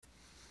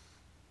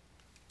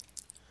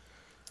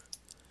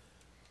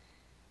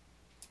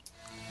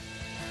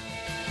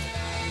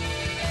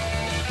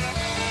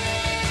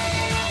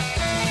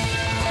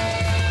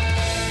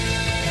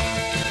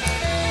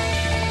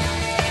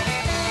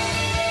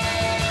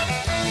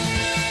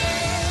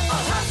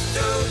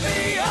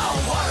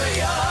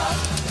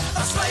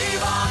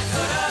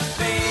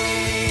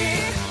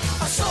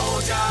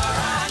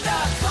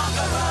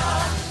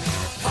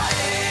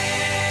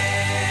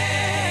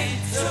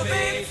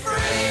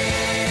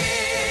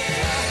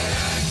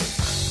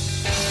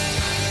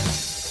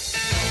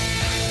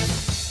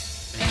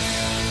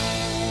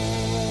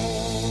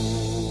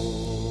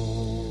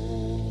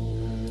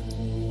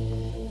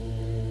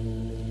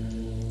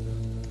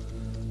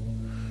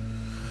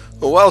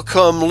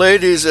Welcome,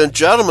 ladies and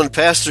gentlemen.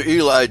 Pastor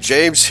Eli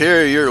James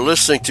here. You're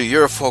listening to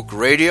Your Folk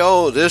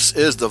Radio. This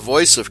is the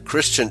voice of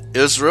Christian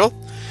Israel.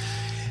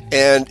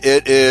 And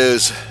it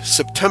is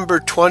September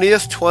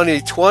 20th,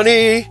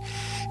 2020.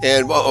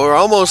 And we're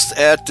almost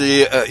at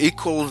the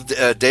equal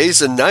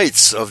days and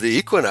nights of the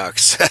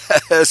equinox.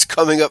 It's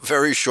coming up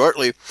very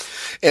shortly.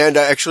 And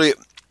actually,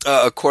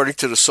 according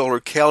to the solar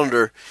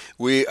calendar,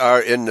 we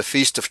are in the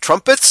Feast of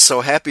Trumpets.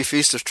 So happy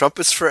Feast of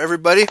Trumpets for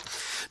everybody.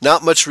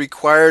 Not much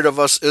required of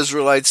us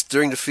Israelites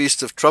during the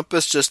Feast of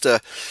Trumpets, just to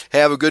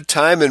have a good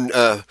time and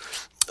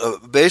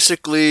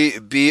basically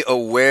be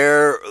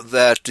aware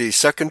that the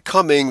second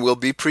coming will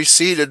be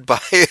preceded by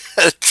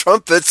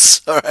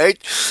trumpets, all right?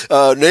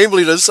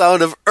 Namely the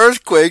sound of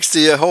earthquakes.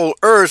 The whole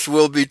earth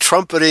will be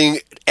trumpeting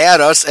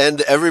at us,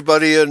 and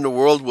everybody in the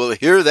world will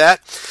hear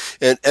that,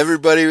 and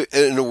everybody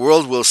in the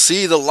world will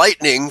see the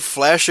lightning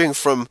flashing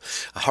from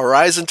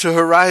horizon to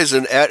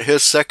horizon at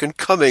his second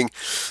coming.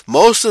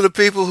 Most of the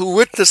people who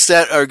witness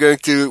that are going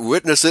to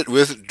witness it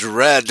with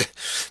dread,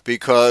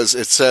 because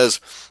it says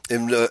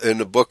in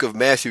the book of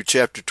Matthew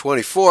chapter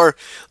 24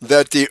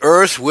 that the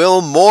earth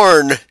will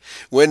mourn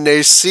when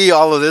they see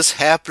all of this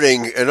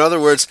happening. In other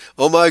words,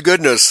 oh my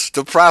goodness,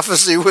 the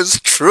prophecy was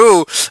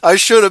true. I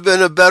should have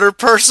been a better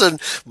person,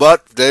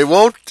 but they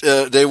won't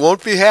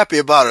be happy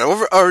about it.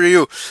 Over to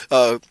you.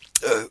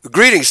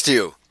 Greetings to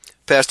you,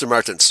 Pastor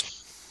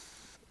Martins.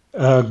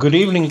 Good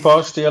evening,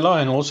 Pastor Eli,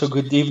 and also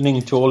good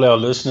evening to all our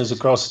listeners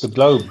across the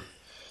globe.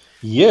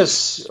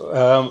 Yes,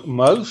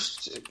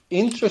 most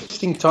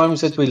interesting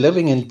times that we're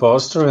living in,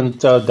 Pastor, and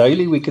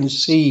daily we can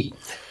see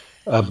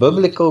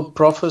biblical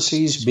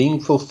prophecies being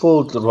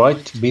fulfilled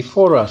right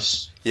before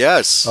us.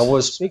 Yes. I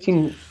was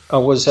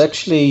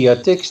actually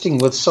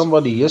texting with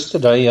somebody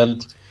yesterday,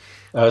 and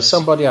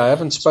somebody I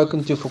haven't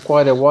spoken to for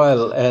quite a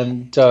while,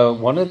 and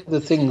one of the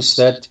things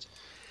that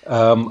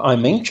I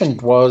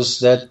mentioned was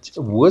that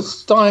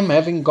with time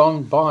having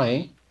gone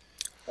by,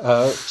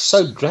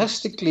 so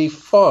drastically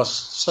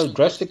fast, so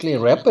drastically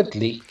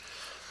rapidly,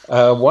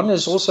 one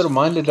is also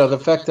reminded of the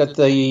fact that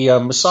the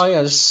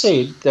Messiah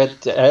said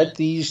that had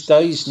these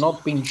days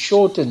not been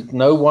shortened,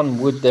 no one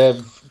would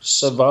have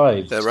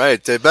survived. That's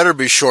right. They better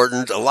be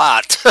shortened a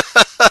lot.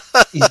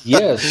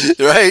 Yes.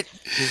 Right.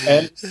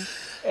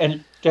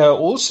 And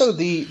also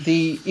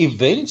the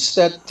events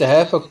that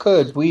have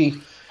occurred,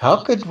 how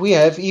could we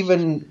have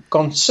even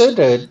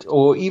considered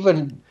or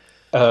even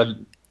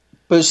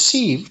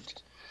perceived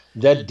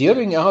that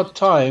during our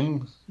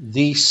time,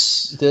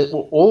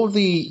 all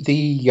the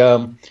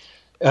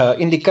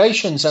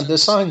indications and the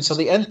signs of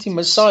the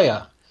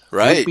anti-Messiah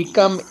would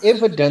become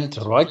evident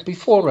right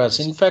before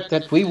us. In fact,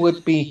 that we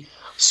would be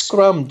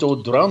scrummed or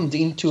drummed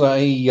into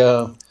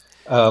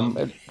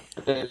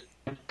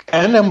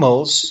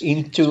animals,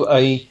 into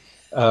a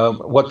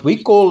what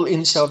we call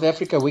in South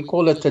Africa, we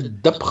call it a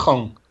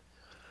dipgang,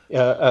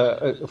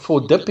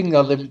 for dipping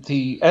of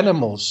the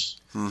animals.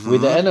 Mm-hmm. Where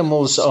the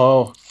animals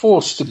are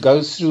forced to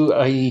go through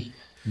a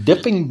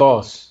dipping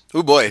bath.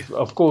 Oh boy!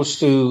 Of course,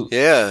 to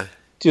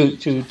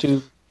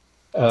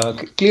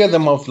clear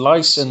them of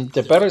lice and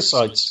the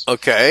parasites.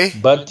 Okay.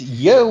 But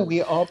here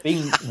we are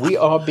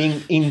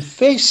being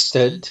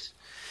infested,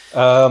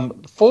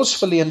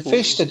 forcefully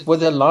infested with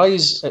the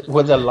lice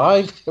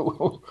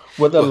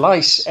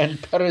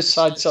and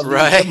parasites of the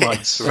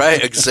termites.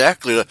 Right,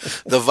 exactly.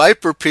 The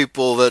viper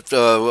people that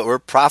were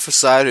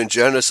prophesied in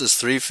Genesis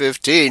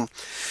 3:15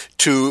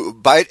 to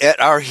bite at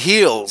our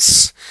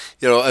heels,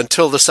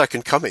 until the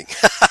second coming.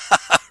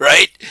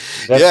 Right?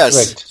 That's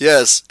correct.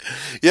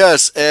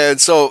 Yes.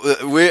 And so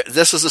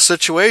this is a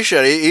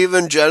situation.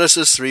 Even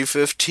Genesis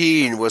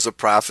 3:15 was a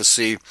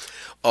prophecy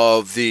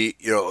of the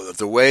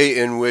way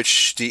in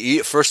which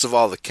first of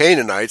all the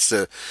Canaanites,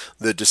 the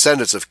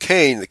descendants of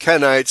Cain, the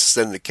Kenites,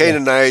 then the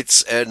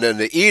Canaanites, and then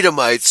the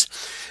Edomites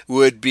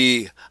would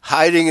be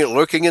hiding and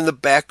lurking in the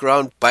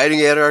background,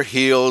 biting at our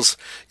heels,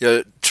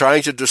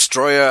 trying to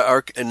destroy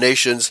our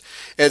nations.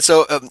 And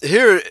so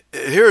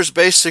here's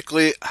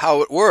basically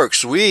how it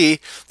works.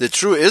 We, the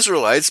true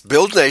Israelites,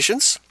 build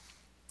nations,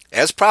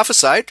 as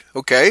prophesied,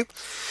 okay?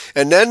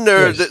 And then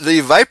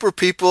the viper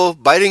people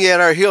biting at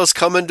our heels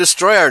come and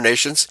destroy our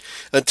nations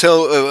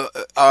until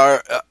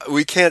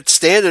we can't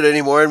stand it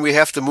anymore and we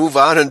have to move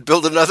on and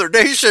build another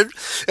nation.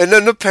 And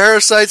then the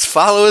parasites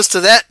follow us to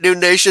that new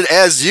nation,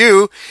 as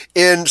you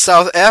in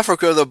South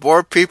Africa, the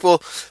Boer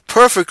people,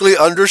 perfectly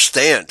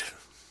understand.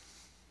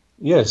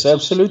 Yes,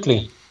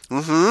 absolutely.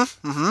 Mm-hmm.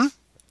 Mm-hmm.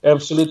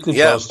 Absolutely,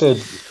 yeah. Pastor.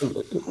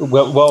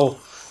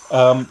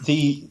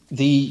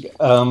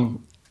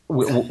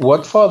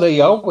 What Father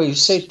Yahweh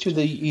said to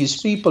his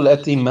people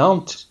at the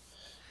Mount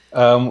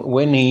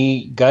when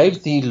he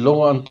gave the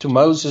law unto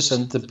Moses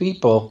and the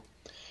people,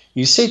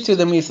 he said to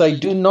them, if they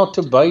do not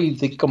obey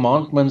the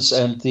commandments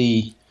and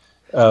the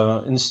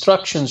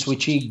instructions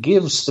which he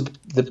gives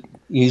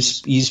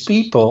his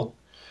people,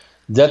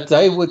 that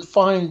they would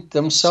find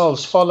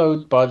themselves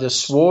followed by the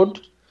sword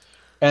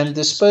and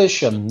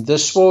dispersion,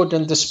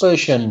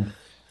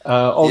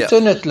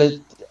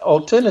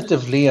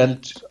 alternatively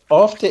and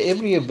after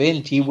every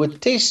event, he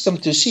would test them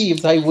to see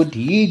if they would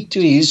heed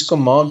to his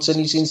commands and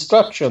his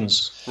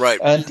instructions. Right.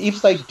 And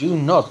if they do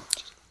not,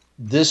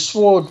 the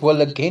sword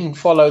will again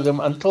follow them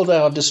until they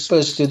are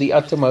dispersed to the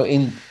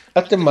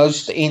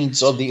uttermost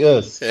ends of the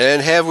earth.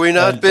 And have we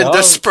not been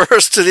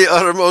dispersed to the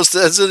uttermost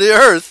ends of the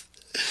earth?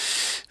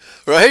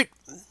 Right?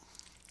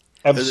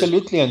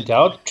 Absolutely. And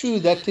how true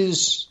that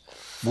is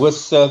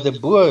with the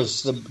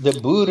Boers, the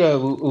Boere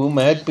whom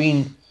had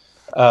been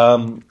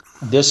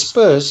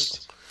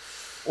dispersed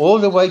all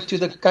the way to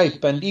the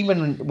Cape. And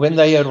even when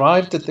they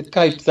arrived at the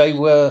Cape, they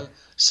were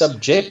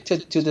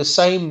subjected to the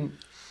same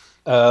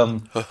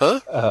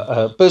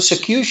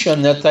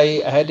persecution that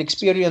they had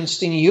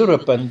experienced in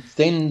Europe, and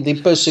then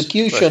the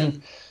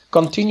persecution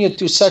continued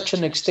to such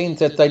an extent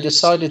that they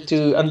decided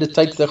to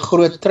undertake the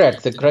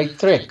Great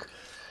Trek,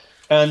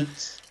 and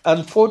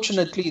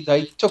unfortunately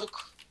they took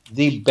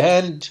the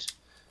band,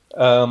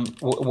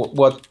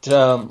 what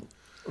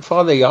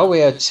Father Yahweh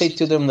had said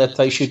to them that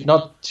they should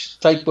not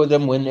take with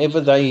them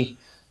whenever they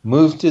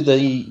moved to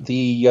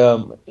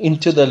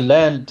into the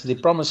land, the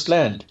promised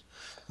land,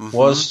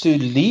 was to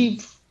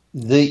leave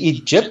the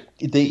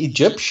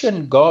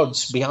Egyptian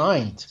gods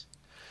behind.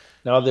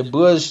 Now the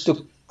Boers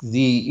took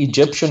the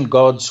Egyptian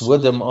gods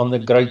with them on the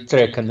Great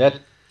Trek, and that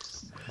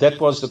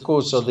was the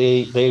cause of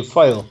their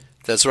fail.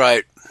 That's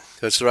right.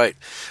 That's right.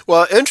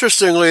 Well,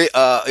 interestingly,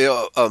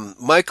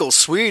 Michael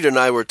Swede and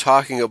I were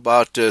talking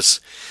about this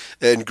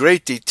in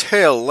great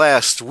detail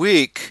last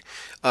week.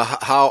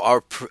 How our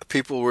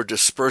people were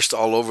dispersed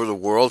all over the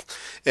world,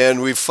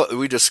 and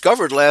we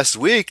discovered last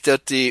week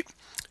that the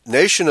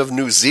nation of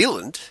New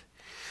Zealand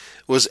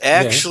was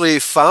actually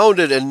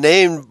founded and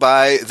named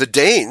by the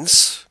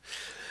Danes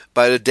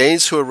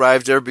who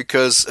arrived there,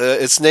 because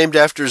it's named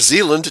after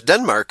Zealand,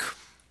 Denmark.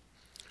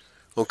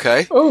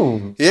 Okay.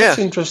 Oh, that's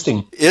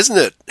interesting, isn't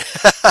it?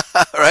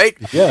 Right?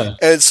 Yeah.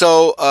 And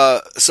so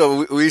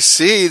we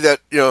see that,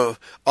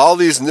 all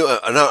these new.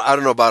 I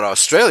don't know about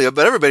Australia,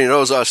 but everybody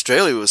knows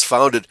Australia was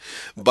founded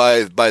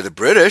by the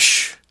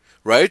British,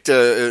 right?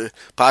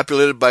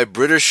 Populated by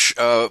British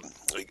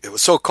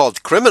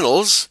so-called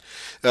criminals.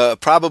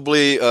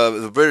 Probably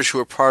the British, who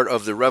were part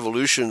of the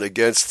revolution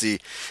against the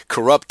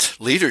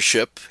corrupt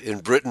leadership in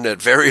Britain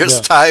at various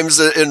times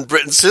in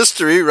Britain's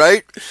history,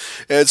 right?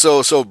 And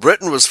so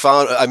Britain was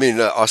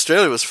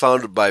Australia was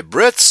founded by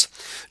Brits,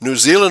 New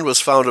Zealand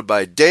was founded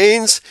by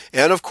Danes,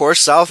 and of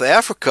course South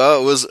Africa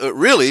was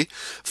really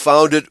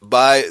founded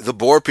by the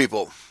Boer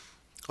people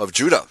of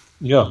Judah.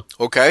 Yeah.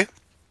 Okay?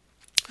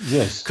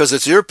 Yes. Because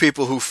it's your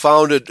people who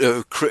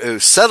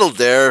settled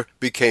there,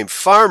 became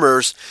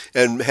farmers,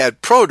 and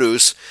had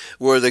produce,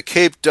 where the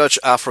Cape Dutch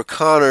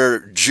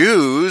Afrikaner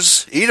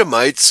Jews,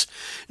 Edomites,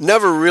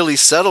 never really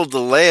settled the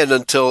land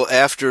until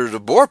after the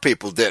Boer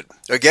people did.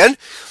 Again,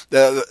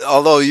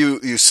 although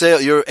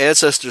your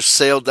ancestors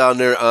sailed down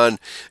there on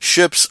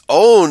ships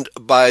owned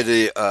by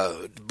the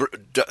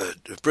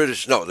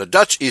the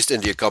Dutch East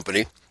India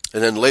Company,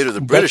 and then later the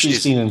British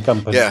East India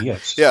Company.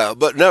 Yes. Yeah,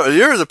 but no,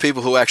 you're the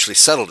people who actually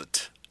settled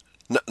it.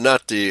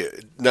 Not the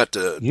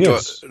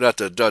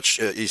Dutch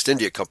East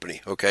India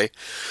Company. Okay,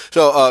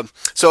 go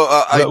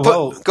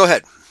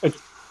ahead.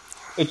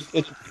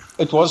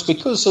 It was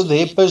because of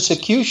their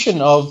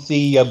persecution of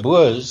the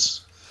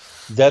Boers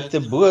that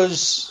the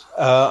Boers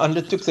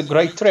undertook the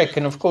Great Trek,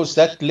 and of course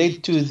that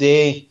led to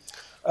their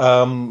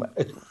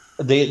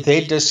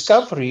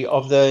discovery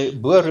of the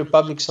Boer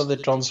republics of the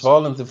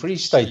Transvaal and the Free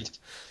State.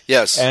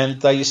 Yes, and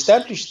they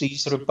established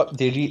these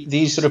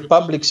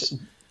republics.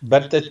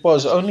 But it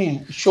was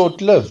only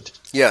short-lived.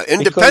 Yeah,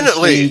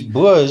 independently. Because the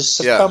Boers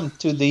succumbed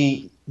to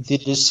the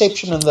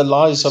deception and the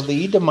lies of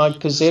the Edomite,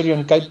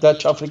 Khazarian, Cape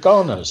Dutch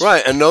Afrikaners.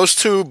 Right, and those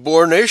two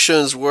Boer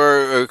nations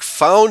were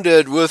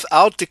founded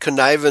without the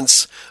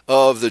connivance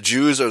of the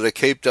Jews or the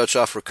Cape Dutch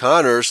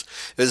Afrikaners.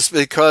 It's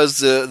because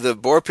the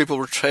Boer people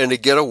were trying to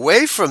get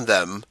away from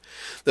them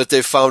that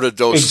they founded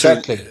those two.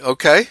 Exactly.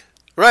 Okay?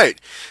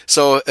 Right.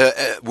 So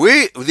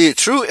the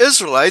true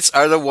Israelites,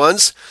 are the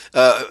ones,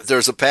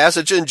 there's a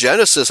passage in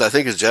Genesis, I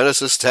think it's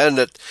Genesis 10,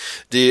 that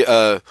the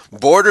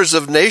borders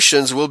of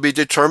nations will be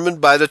determined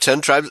by the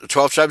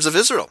 12 tribes of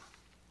Israel.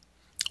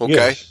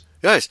 Okay?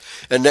 Yes.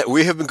 And that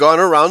we have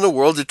gone around the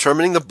world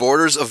determining the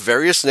borders of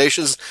various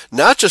nations,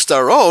 not just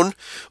our own,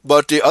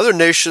 but the other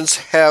nations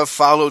have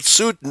followed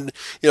suit, and,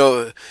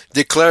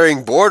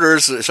 declaring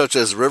borders such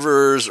as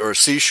rivers or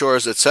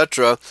seashores,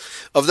 etc.,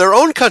 of their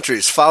own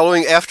countries,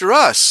 following after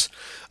us.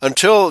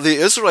 Until the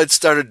Israelites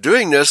started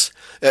doing this,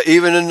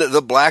 even in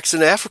the blacks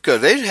in Africa,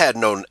 they had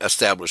no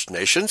established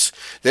nations.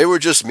 They were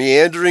just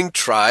meandering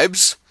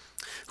tribes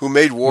who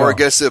made war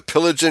against the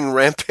pillaging,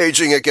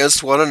 rampaging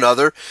against one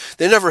another.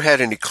 They never had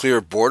any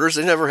clear borders.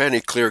 They never had any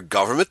clear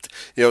government.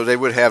 They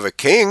would have a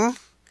king,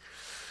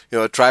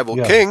 a tribal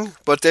king,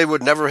 but they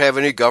would never have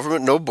any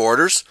government, no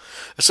borders.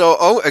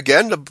 So,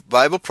 again, the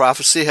Bible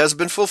prophecy has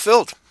been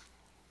fulfilled.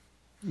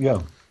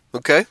 Yeah.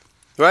 Okay?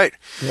 Right.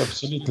 Yeah,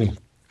 absolutely.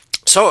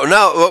 So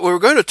now what we're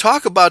going to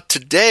talk about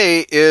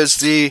today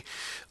is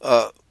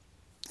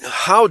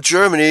how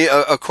Germany,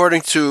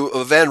 according to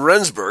Van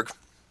Rensburg,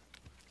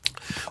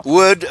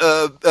 would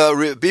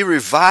be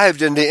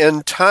revived in the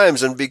end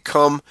times and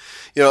become,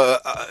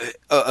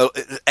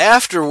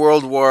 after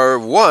World War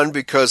I,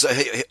 because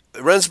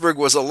Rendsburg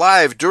was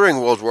alive during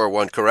World War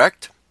I,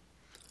 correct?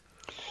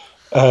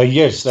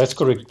 Yes, that's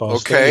correct,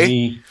 Pastor.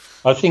 Okay.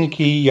 I think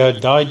he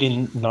died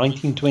in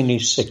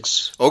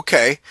 1926.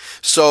 Okay,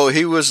 so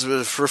he was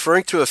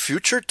referring to a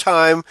future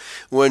time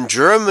when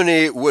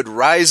Germany would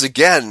rise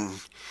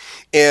again.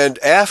 And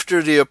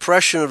after the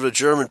oppression of the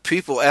German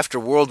people after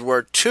World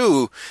War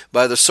II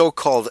by the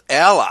so-called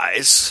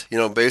Allies,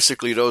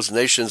 basically those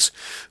nations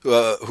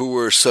who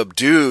were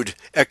subdued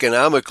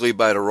economically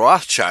by the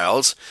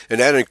Rothschilds, and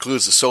that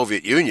includes the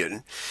Soviet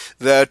Union,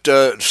 that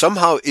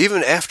somehow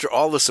even after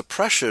all this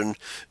oppression,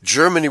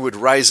 Germany would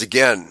rise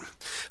again.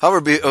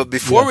 However,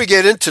 before we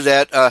get into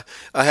that, I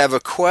have a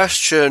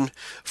question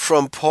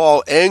from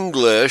Paul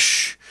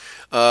English,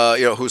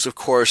 who's of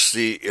course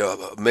the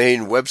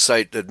main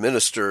website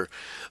administrator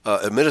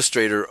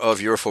of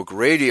Your Folk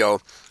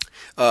Radio,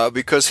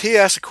 because he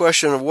asked a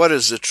question of what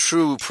is the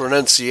true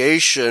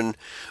pronunciation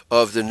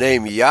of the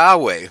name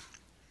Yahweh,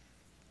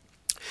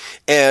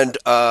 and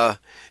I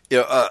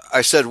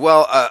said,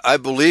 well, I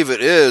believe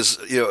it is,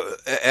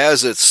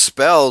 as it's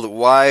spelled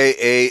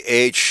Yahweh.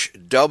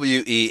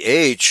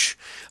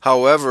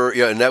 However,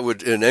 and that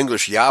would in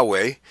English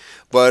Yahweh.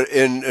 But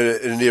in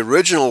the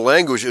original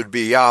language, it would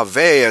be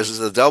Yahweh, as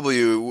the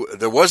W.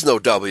 There was no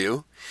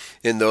W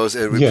in those.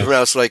 It would be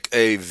pronounced like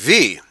a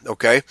V.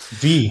 Okay,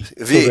 V.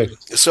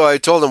 Correct. So I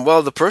told him,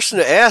 well, the person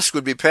to ask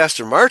would be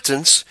Pastor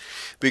Martins,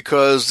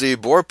 because the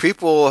Boer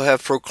people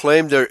have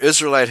proclaimed their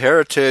Israelite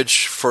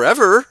heritage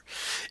forever.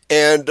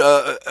 And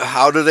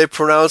how do they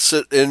pronounce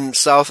it in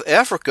South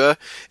Africa?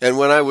 And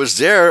when I was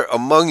there,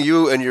 among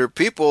you and your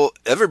people,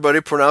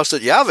 everybody pronounced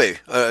it Yahweh.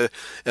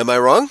 Am I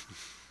wrong?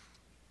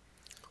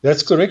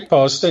 That's correct,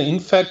 Pastor. In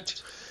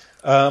fact,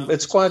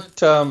 it's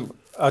quite,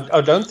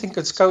 I don't think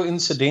it's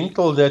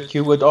coincidental that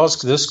you would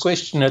ask this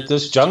question at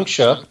this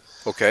juncture.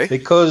 Okay.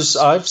 Because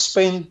I've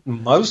spent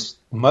most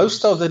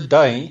of the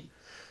day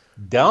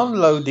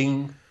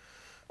downloading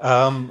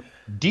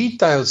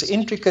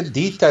intricate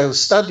details,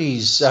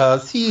 studies,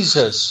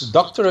 thesis,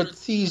 doctorate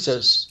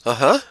thesis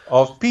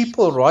of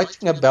people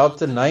writing about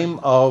the name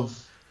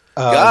of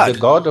the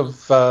God of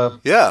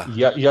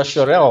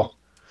Yasharel.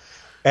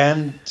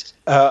 And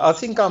I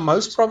think I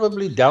most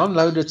probably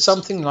downloaded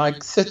something like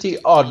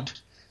 30-odd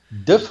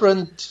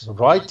different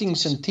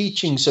writings and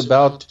teachings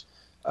about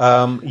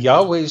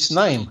Yahweh's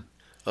name.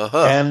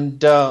 And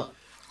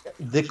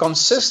the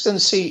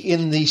consistency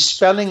in the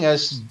spelling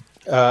as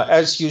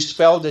you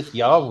spelled it,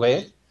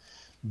 Yahweh,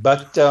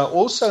 but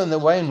also in the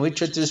way in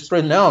which it is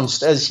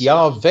pronounced as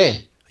Yahweh.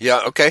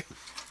 Yeah, okay.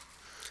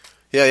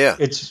 Yeah.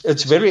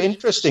 It's very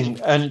interesting,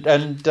 and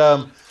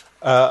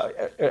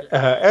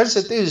as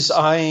it is,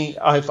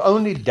 I've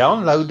only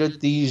downloaded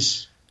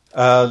these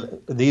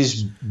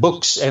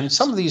books, and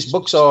some of these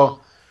books are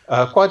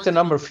quite a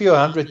number, few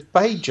hundred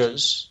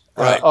pages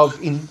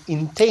of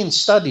intense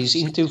studies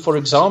into, for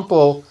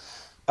example,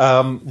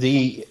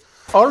 the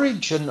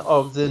origin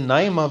of the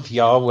name of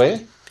Yahweh,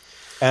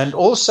 and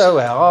also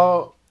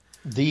how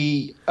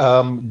the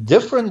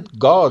different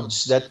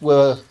gods that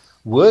were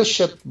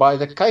worshipped by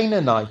the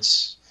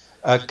Canaanites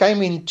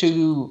came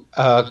into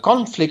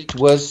conflict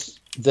with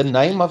the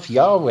name of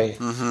Yahweh,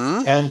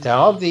 and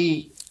how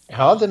the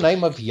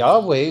name of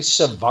Yahweh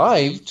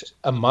survived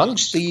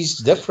amongst these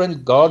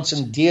different gods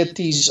and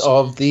deities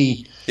of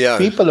the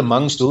people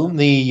amongst whom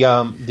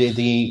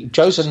the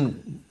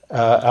chosen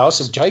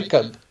house of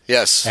Jacob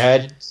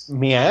had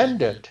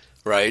meandered.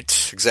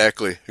 Right,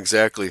 exactly.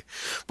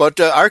 But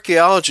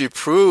archaeology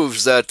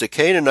proves that the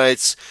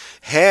Canaanites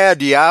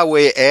had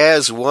Yahweh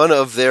as one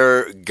of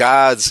their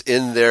gods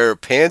in their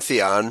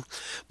pantheon,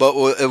 but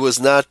it was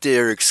not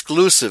their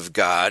exclusive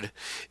god.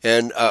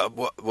 And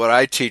what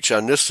I teach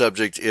on this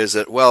subject is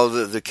that, well,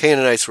 the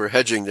Canaanites were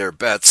hedging their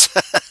bets.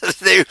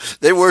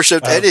 they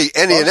worshipped any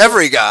and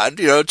every god,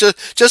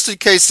 just in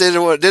case they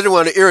didn't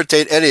want to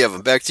irritate any of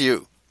them. Back to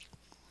you.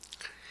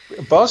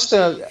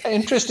 Pastor,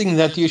 interesting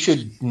that you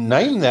should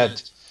name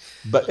that,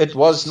 but it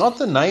was not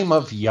the name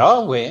of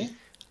Yahweh,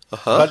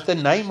 but the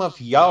name of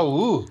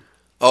Yahu.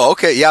 Oh,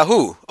 okay,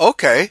 Yahu.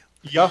 Okay.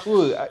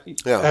 Yahu.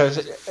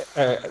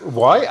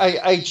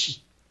 Y-A-H-U.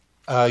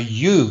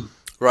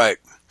 Right.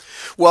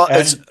 Well,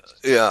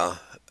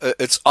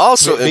 it's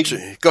also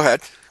interesting. Go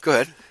ahead.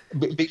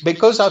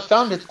 Because I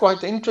found it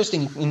quite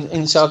interesting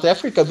in South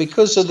Africa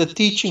because of the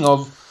teaching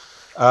of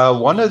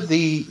one of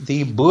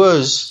the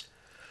Boers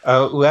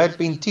who had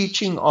been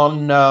teaching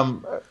on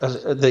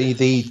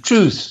the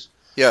truth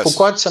for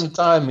quite some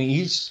time.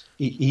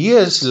 He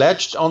has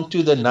latched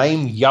onto the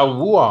name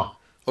Yahuwah.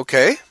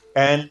 Okay.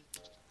 And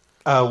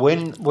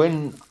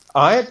when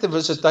I had the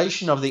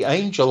visitation of the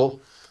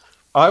angel,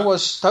 I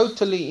was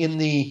totally in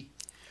the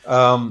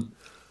I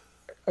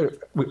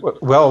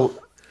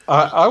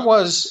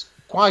was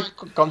quite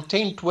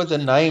content with the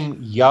name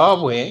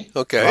Yahweh.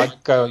 Okay.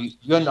 Like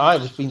you and I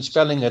have been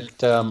spelling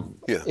it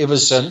ever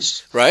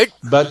since. Right.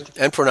 But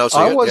and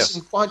pronouncing I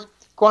wasn't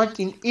quite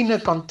in inner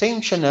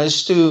contention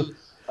as to,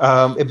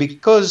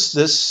 because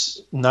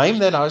this name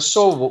that I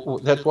saw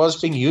that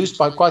was being used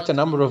by quite a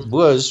number of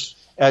Boers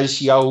as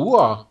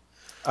Yahuwah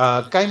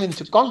came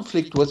into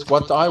conflict with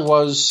what I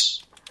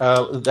was,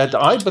 that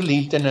I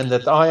believed in and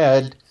that I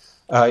had.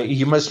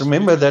 You must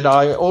remember that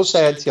I also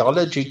had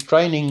theology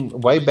training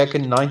way back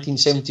in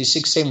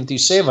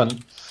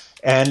 1976-77,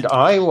 and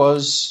I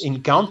was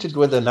encountered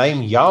with the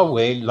name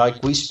Yahweh,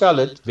 like we spell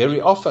it,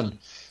 very often.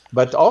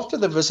 But after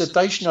the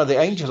visitation of the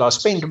angel, I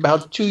spent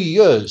about 2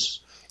 years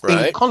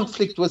in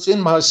conflict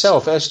within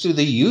myself as to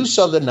the use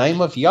of the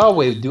name of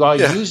Yahweh. Do I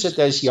use it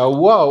as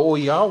Yahuwah or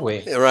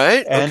Yahweh?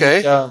 Right, and,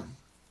 okay.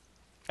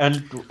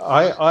 And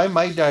I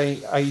made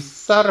a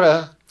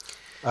thorough,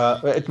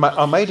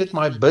 I made it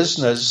my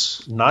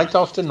business, night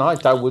after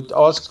night, I would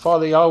ask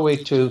Father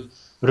Yahweh to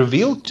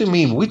reveal to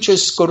me which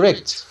is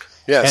correct.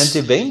 Yes. And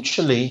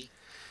eventually,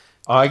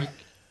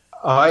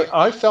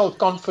 I felt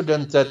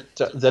confident that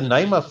the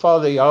name of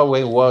Father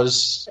Yahweh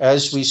was,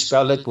 as we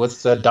spell it,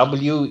 with the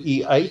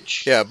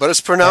W-E-H. Yeah, but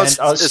it's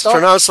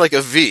pronounced like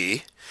a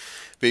V,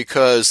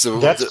 because the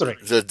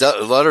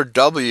letter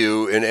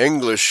W in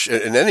English,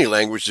 in any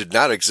language, did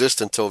not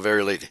exist until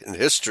very late in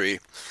history.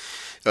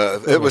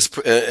 It was,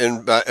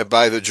 and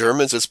by the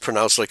Germans, it's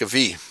pronounced like a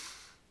V.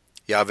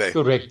 Yahweh.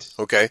 Correct.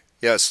 Okay,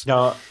 yes.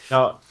 Now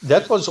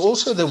that was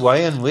also the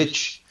way in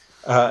which,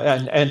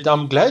 and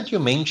I'm glad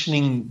you're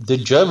mentioning the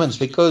Germans,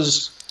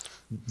 because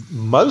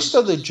most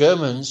of the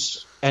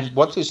Germans, and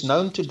what is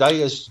known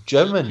today as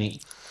Germany,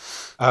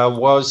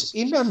 was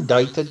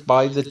inundated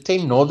by the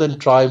 10 northern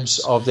tribes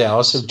of the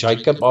house of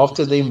Jacob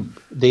after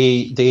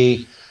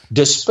the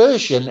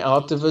dispersion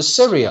out of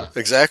Assyria.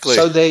 Exactly.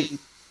 So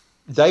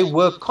they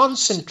were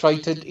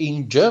concentrated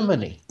in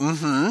Germany.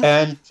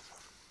 Mm-hmm.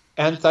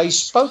 And they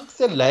spoke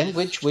the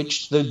language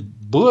which the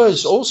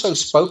Boers also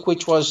spoke,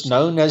 which was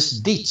known as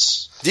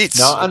Dietz.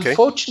 Now,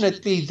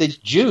 unfortunately, the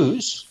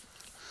Jews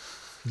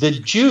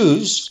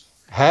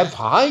have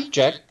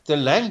hijacked the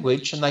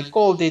language, and they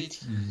called it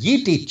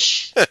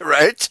Yiddish.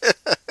 Right?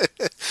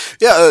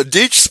 Yeah,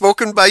 Dietz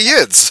spoken by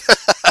Yids.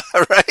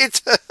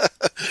 Right?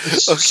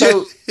 Okay.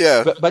 So,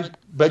 yeah.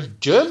 But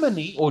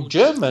Germany, or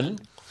German,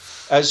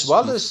 as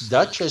well as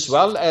Dutch, as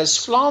well as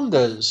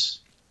Flanders.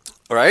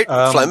 Right?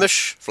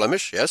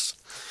 Flemish, yes.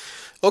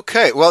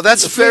 Okay, well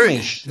that's very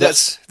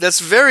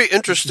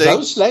interesting.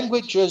 Those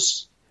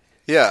languages.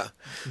 Yeah.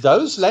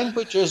 Those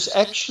languages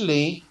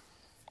actually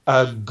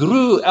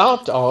grew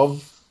out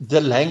of the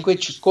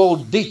language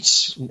called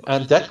Dietz,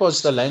 and that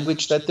was the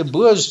language that the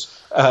Boers.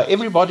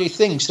 Everybody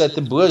thinks that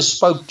the Boers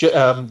spoke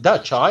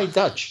Dutch, High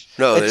Dutch.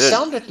 No, it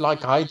sounded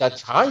like High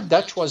Dutch. High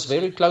Dutch was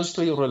very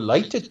closely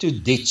related to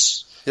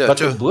Dietz, but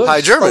the Boers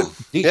High German,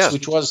 spoke Dietz,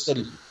 which was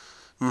the.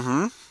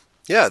 Mm-hmm.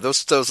 Yeah,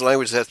 those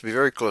languages have to be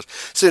very close.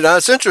 See, now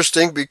it's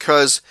interesting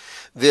because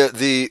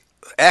the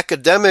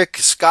academic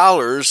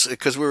scholars,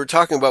 because we were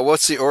talking about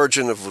what's the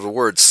origin of the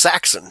word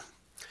Saxon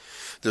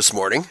this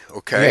morning,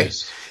 okay?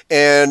 Yes.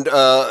 And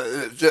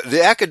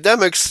the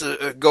academics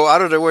go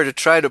out of their way to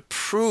try to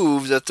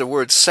prove that the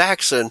word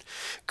Saxon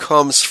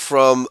comes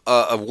from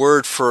a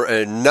word for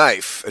a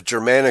knife, a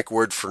Germanic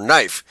word for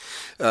knife,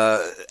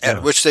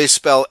 which they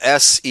spell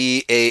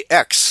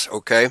S-E-A-X,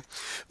 okay?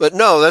 But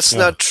no, that's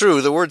not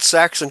true. The word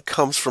Saxon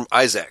comes from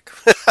Isaac,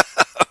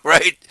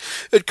 right?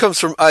 It comes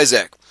from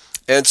Isaac.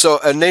 And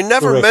they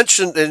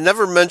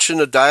never mention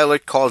a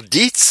dialect called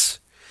Dietz,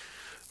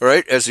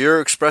 right, as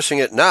you're expressing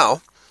it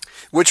now,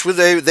 which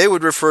they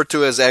would refer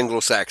to as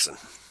Anglo-Saxon.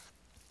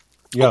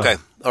 Yeah. Okay,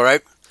 all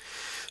right.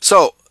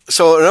 So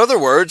in other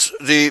words,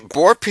 the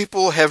Boer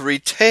people have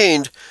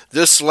retained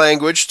this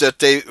language that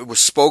they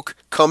spoke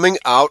coming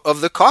out of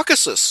the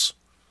Caucasus.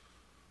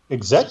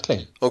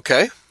 Exactly.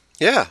 Okay,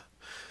 yeah.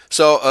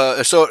 So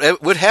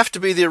it would have to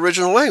be the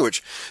original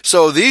language.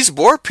 So these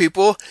Boer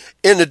people,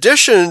 in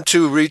addition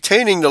to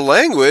retaining the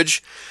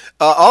language,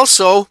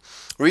 also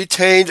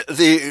retained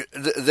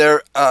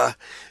their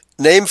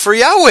name for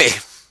Yahweh.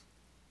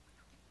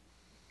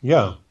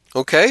 Yeah.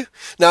 Okay.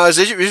 Now, as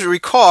you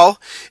recall,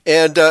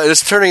 and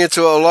it's turning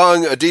into a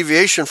long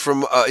deviation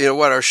from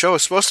what our show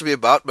is supposed to be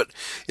about, but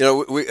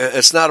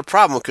it's not a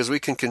problem because we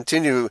can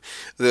continue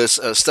this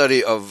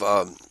study of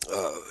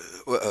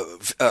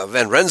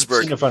Van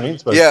Rensburg.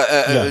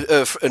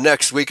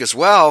 Next week as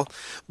well.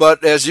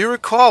 But as you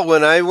recall,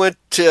 when I went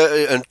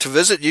to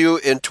visit you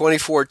in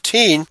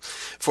 2014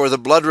 for the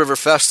Blood River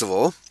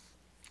Festival,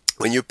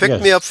 when you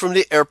picked me up from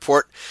the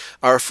airport,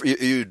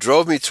 you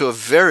drove me to a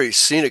very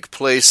scenic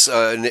place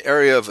in the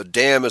area of a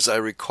dam, as I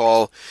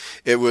recall.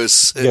 It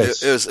was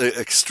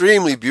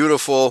extremely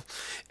beautiful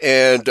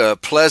and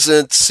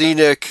pleasant,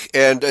 scenic.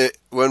 And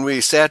when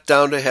we sat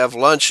down to have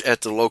lunch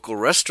at the local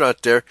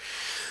restaurant there,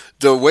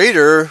 the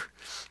waiter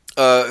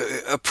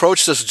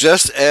approached us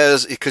just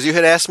because you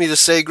had asked me to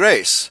say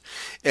grace.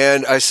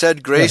 and I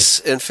said grace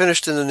and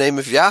finished in the name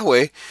of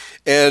Yahweh,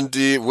 and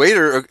the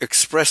waiter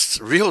expressed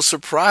real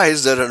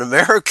surprise that an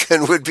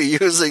American would be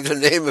using the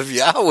name of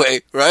Yahweh,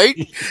 right?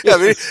 I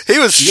mean, he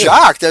was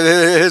shocked. I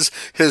mean,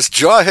 his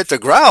jaw hit the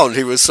ground.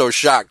 He was so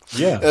shocked.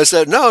 Yeah. I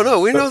said, no,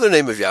 we know the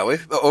name of Yahweh.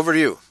 Over to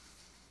you.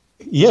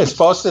 Yes,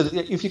 Pastor,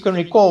 if you can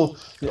recall,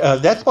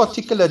 that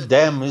particular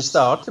dam is the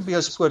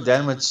Hartbeespoort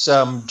Dam. It's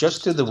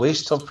just to the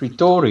west of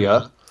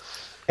Pretoria,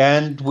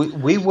 and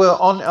we were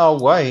on our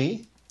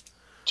way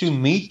to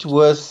meet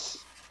with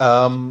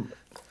Generaal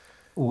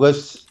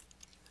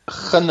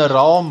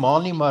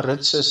Mani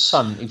Maritz's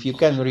son, if you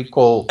can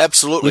recall.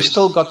 Absolutely. We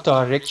still got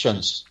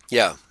directions.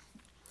 Yeah.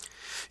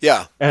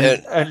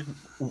 And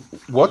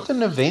what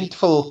an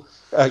eventful...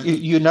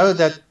 you know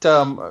that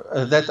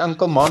that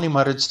Uncle Mani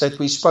Maritz that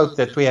we spoke,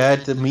 that we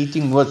had a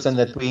meeting with and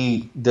that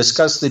we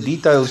discussed the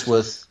details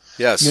with.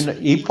 Yes. You know,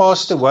 he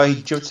passed away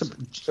just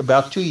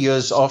about 2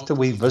 years after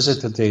we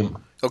visited him.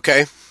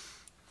 Okay.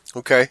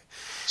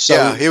 So,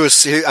 yeah, he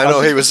was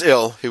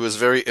ill. He was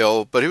very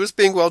ill, but he was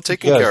being well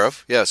taken care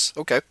of. Yes.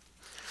 Okay.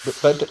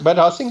 But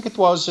I think it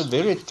was a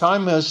very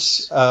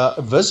timeless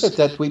visit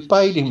that we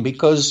paid him,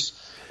 because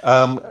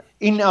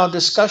in our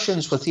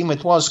discussions with him,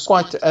 it was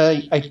quite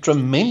a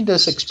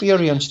tremendous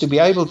experience to be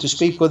able to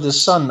speak with the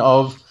son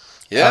of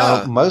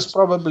most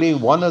probably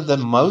one of the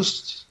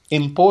most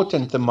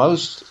important, the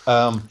most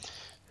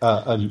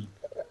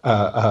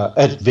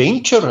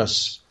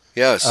adventurous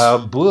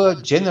Boer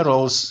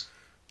generals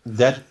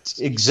that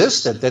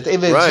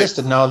ever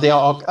existed. Now, there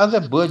are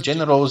other Boer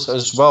generals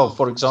as well.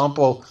 For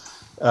example,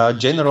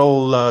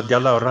 General De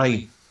La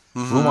Rey,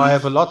 whom I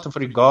have a lot of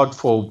regard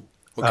for.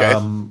 Okay.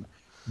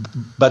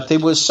 But there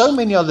were so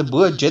many other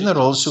Boer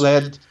generals who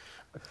had,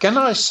 can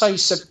I say,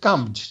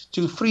 succumbed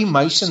to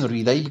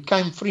Freemasonry. They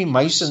became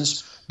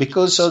Freemasons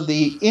because of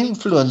the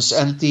influence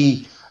and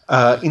the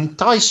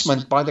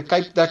enticement by the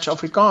Cape Dutch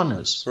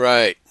Afrikaners.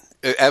 Right.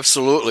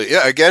 Absolutely.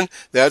 Yeah, again,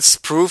 that's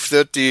proof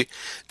that the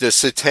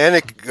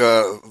satanic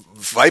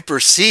viper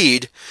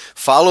seed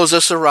follows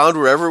us around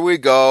wherever we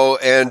go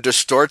and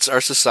distorts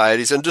our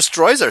societies and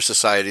destroys our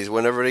societies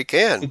whenever they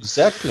can.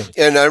 Exactly.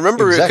 And I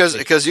remember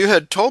because you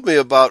had told me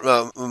about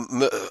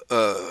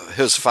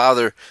his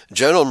father,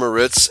 General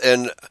Maritz,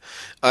 and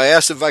I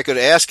asked if I could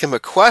ask him a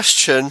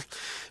question.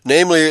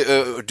 Namely,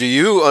 do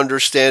you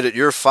understand that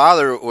your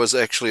father was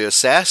actually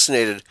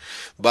assassinated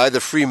by the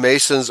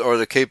Freemasons or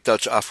the Cape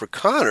Dutch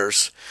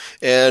Afrikaners?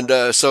 And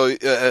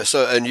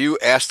and you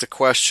asked a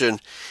question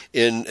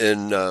in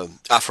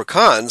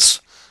Afrikaans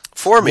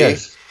for me.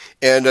 Yes.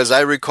 And as I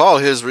recall,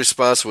 his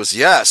response was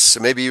yes.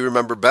 Maybe you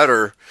remember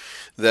better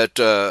that.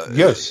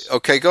 Yes.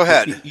 Okay, go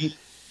ahead.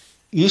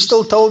 He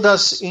still told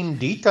us in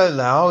detail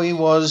how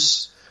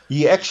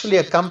he actually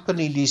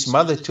accompanied his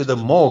mother to the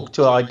morgue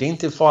to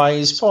identify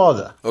his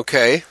father.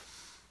 Okay.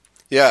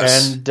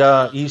 Yes. And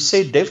he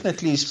said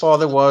definitely his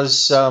father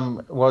was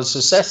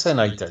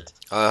assassinated.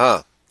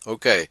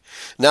 Okay.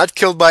 Not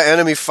killed by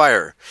enemy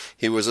fire.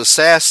 He was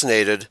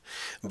assassinated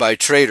by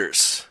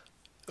traitors.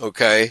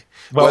 Okay.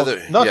 Well,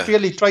 not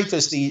really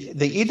traitors.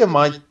 The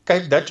Edomite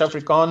Cape Dutch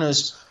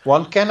Afrikaners,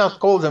 one cannot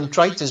call them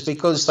traitors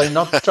because they're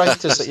not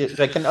traitors.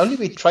 They can only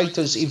be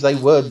traitors if they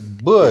were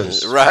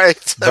Boers.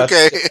 Right.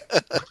 Okay.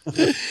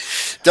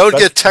 Don't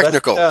get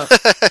technical.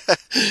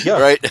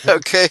 Right.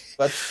 Okay.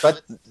 But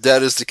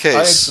that is the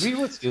case. I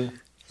agree with you.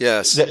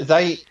 Yes.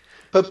 They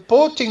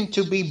purporting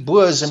to be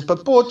Boers and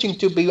purporting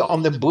to be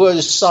on the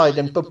Boers side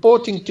and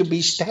purporting to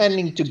be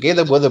standing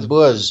together with the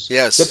Boers.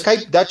 Yes. The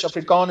Cape Dutch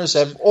Afrikaners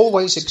have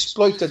always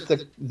exploited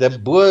the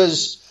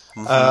Boers'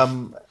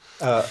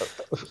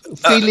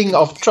 feeling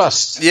of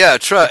trust. Yeah,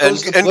 trust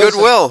and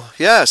goodwill.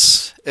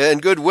 Yes, and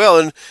goodwill.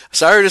 And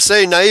sorry to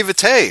say,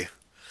 naivete.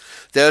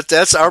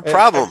 That's our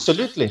problem.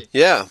 Absolutely.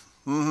 Yeah.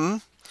 Mm-hmm.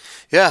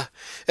 Yeah.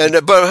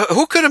 And but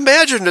who could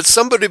imagine that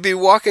somebody be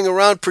walking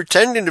around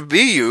pretending to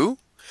be you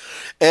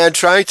and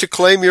trying to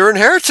claim your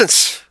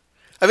inheritance?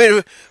 I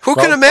mean, who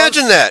can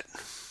imagine that?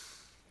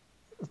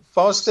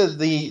 Pastor,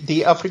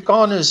 the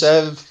Afrikaners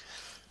have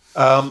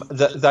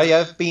they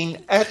have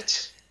been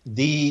at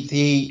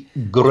the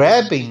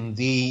grabbing,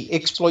 the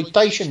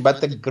exploitation,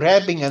 but the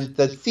grabbing and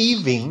the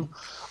thieving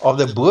of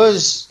the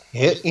Boers'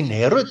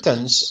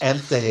 inheritance and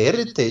the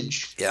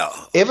heritage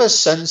ever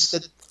since the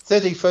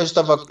 31st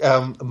of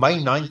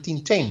May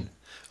 1910.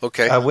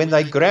 Okay. When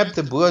they grabbed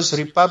the Boers'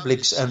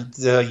 republics and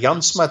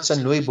Jan Smuts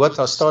and Louis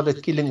Botha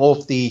started killing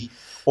off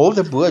all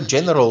the Boer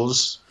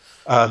generals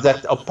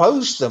that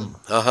opposed them.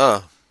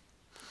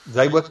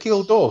 They were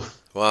killed off.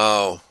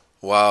 Wow.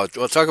 Well,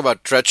 talk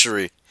about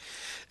treachery.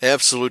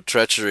 Absolute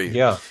treachery.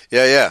 Yeah.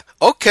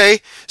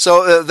 Okay,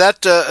 so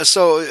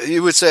so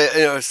you would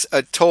say,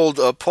 I told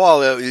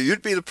Paul,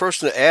 you'd be the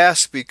person to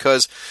ask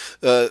because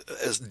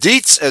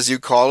Dietz, as you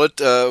call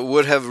it,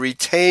 would have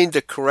retained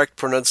the correct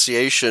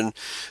pronunciation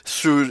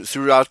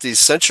throughout these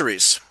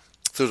centuries,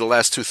 through the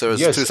last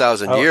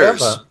 2,000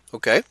 years.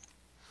 Okay.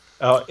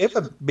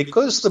 However,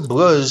 because the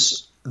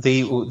Boers,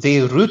 the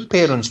root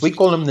parents, we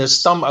call them the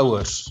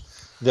stamouers,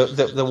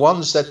 the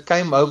ones that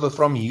came over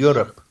from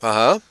Europe.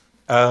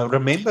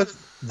 Remember,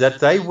 that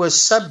they were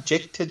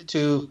subjected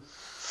to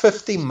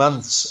 50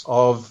 months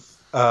of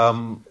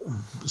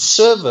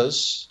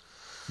service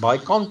by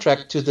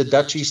contract to the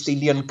Dutch East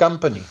Indian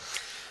Company.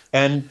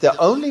 And the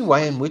only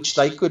way in which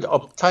they could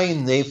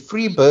obtain their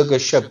free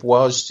burgership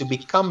was to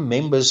become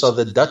members of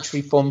the Dutch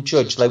Reformed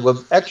Church. They were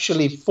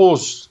actually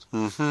forced.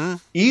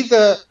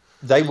 Either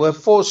they were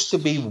forced to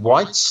be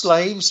white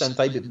slaves and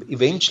they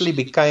eventually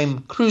became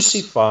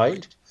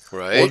crucified,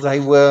 Right.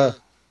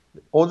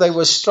 or they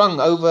were strung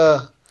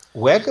over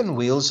wagon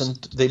wheels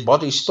and their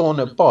bodies torn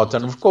apart.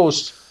 And of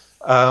course,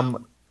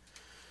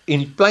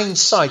 in plain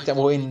sight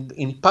or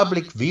in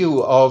public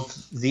view of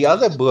the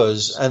other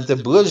Boers, and the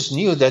Boers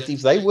knew that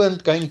if they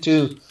weren't going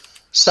to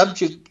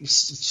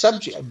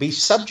be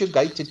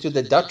subjugated to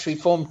the Dutch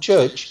Reformed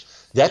Church,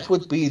 that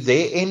would be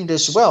their end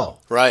as well.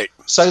 Right.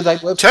 So they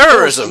were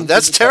terrorism.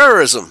 That's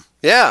terrorism.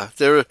 Yeah.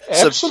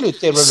 Absolute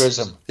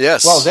terrorism.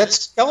 Yes. Well,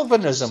 that's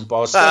Calvinism,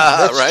 Pastor.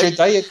 That's right.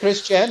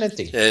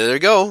 Judeo-Christianity. Yeah, there you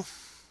go.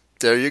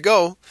 There you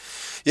go.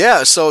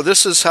 Yeah, so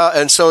this is how,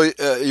 and so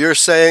you're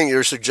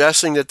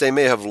suggesting that they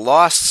may have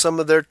lost some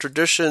of their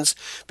traditions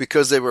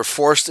because they were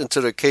forced into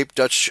the Cape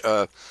Dutch,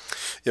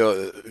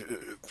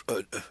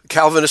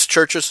 Calvinist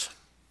churches?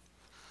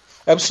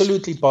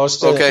 Absolutely,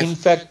 Pastor. Okay. In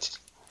fact,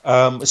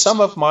 some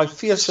of my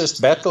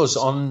fiercest battles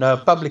on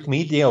public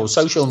media or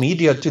social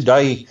media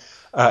today,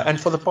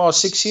 and for the past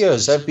 6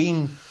 years, have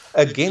been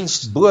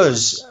against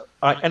Boers.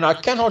 And I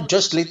cannot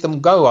just let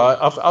them go.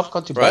 I've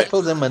got to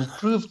battle them and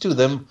prove to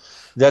them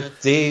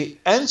that their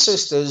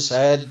ancestors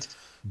had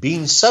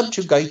been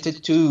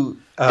subjugated to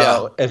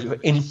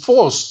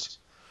enforced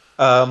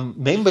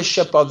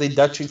membership of the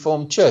Dutch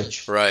Reformed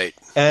Church. Right.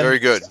 And very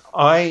good.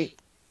 I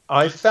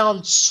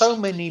found so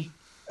many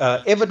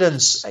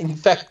evidence, in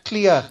fact,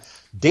 clear,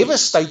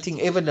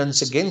 devastating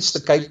evidence against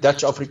the Cape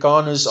Dutch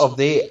Afrikaners of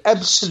their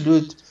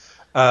absolute,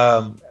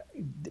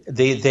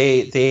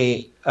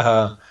 their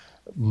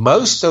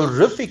most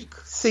horrific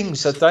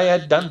things that they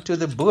had done to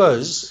the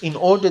Boers in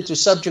order to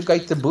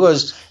subjugate the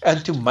Boers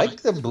and to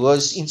make the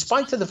Boers, in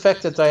spite of the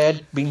fact that they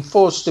had been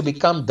forced to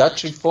become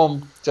Dutch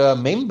Reformed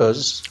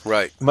members.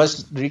 Right.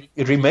 Must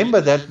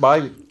remember that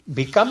by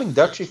becoming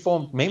Dutch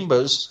Reformed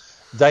members,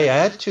 they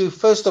had to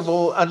first of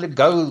all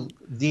undergo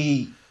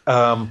the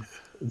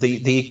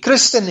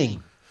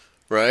christening.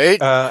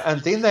 Right.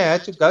 And then they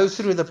had to go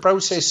through the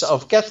process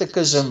of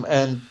catechism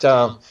and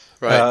the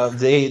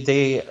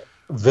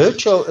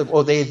virtual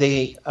or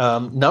the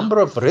number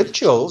of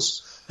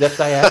rituals that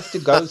they had to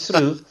go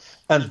through.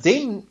 And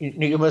then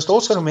you must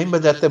also remember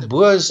that the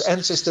Boers'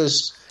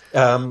 ancestors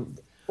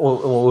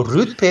or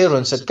root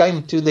parents that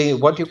came to the,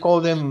 what you call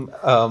them,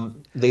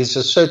 there's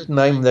a certain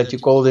name that you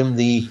call them,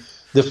 the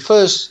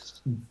first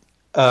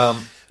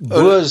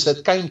Boers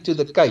that came to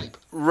the Cape.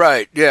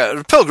 Right,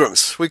 yeah,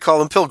 pilgrims. We call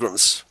them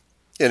pilgrims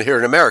here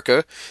in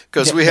America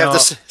because we have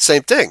the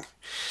same thing.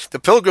 The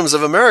Pilgrims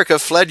of America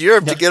fled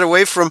Europe to get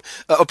away from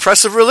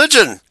oppressive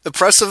religion,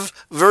 oppressive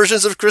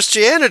versions of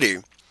Christianity,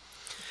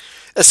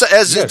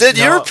 as did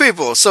your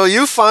people. So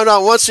you found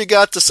out once you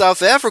got to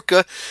South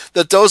Africa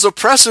that those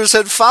oppressors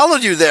had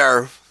followed you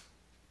there.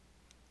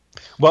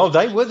 Well,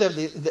 they were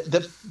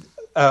the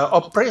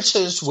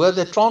oppressors were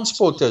the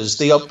transporters.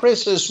 The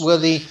oppressors were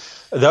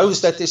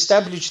those that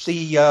established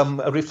the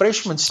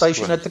refreshment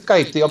station at the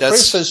Cape. The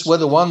oppressors were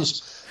the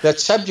ones that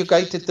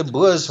subjugated the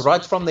Boers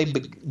right from the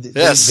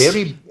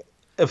very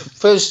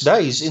first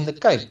days in the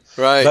Cape.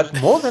 Right. But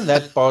more than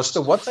that,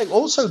 Pastor, what they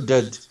also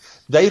did,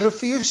 they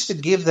refused to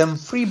give them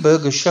free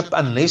burgership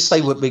unless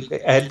they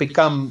had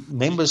become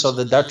members of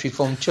the Dutch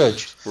Reformed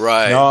Church.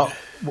 Right. Now,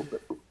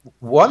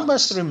 one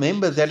must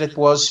remember that it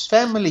was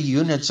family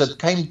units that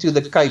came to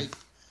the Cape,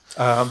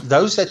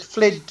 those that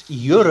fled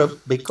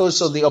Europe because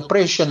of the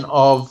oppression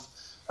of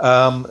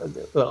the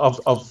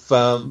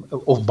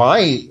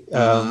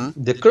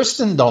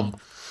Christendom.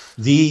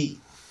 The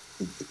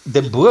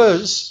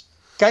Boers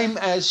came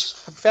as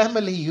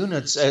family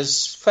units,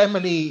 as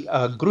family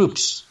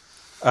groups,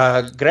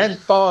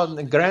 grandpa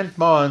and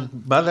grandma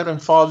and mother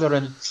and father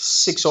and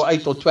 6 or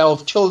 8 or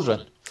 12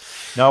 children.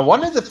 Now,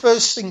 one of the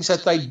first things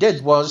that they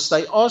did was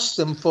they asked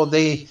them for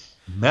their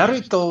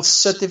marital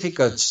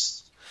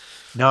certificates.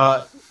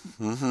 Now,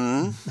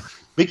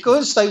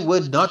 because they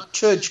were not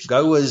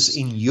churchgoers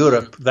in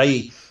Europe,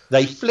 they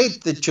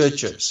fled the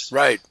churches.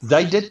 Right.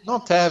 They did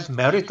not have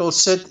marital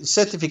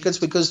certificates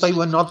because they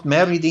were not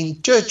married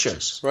in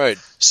churches. Right.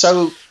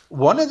 So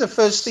one of the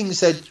first things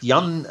that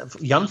Jan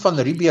van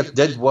Riebeeck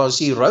did was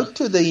he wrote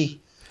to the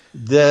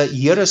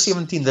Here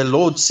 17, the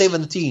Lord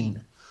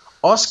 17,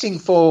 asking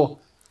for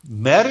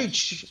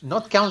marriage,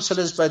 not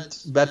counselors,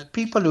 but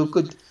people who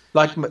could,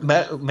 like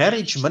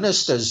marriage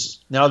ministers.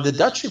 Now, the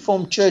Dutch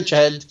Reformed Church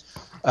had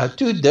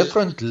 2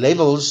 different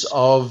levels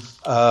of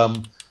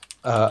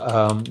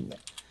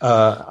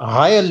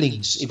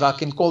hirelings, if I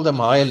can call them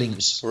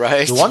hirelings.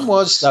 Right. The one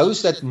was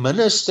those that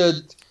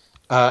ministered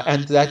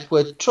and that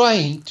were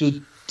trained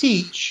to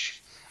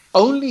teach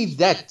only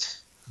that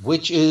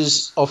which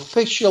is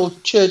official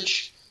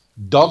church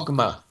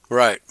dogma.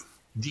 Right.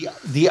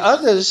 The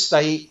others,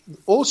 they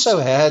also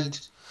had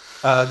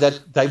that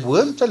they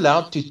weren't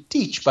allowed to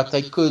teach, but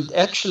they could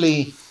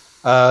actually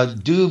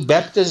do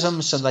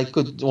baptisms, and they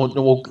could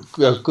or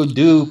could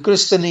do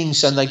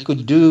christenings, and they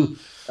could do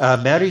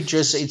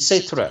marriages,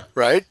 etc.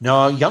 Right.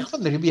 Now, Jan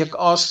van Riebeeck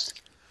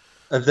asked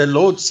the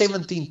Lord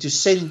 17 to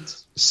send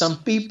some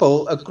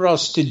people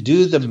across to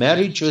do the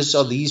marriages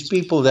of these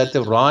people that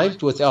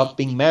arrived without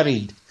being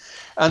married.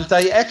 And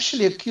they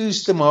actually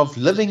accused them of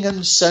living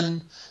in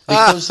sin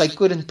because they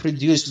couldn't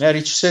produce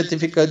marriage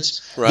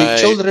certificates. Right. Their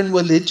children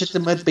were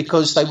legitimate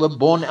because they were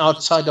born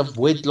outside of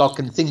wedlock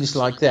and things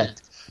like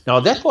that. Now,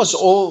 that was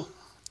all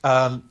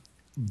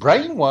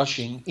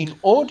brainwashing in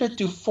order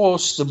to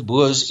force the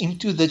Boers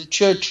into the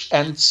church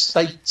and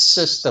state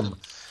system.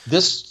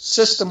 This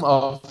system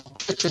of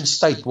church and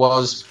state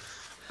was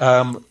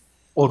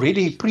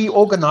already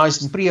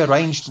pre-organized and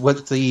pre-arranged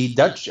with the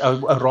Dutch,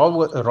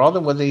 rather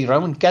with the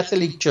Roman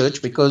Catholic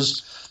Church,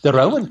 because the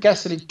Roman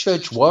Catholic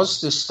Church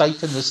was the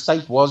state and the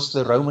state was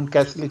the Roman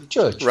Catholic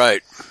Church.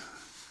 Right,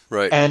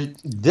 right. And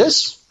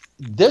this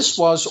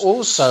was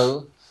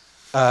also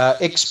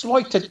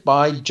exploited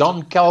by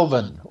John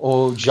Calvin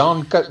or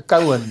John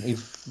Cohen,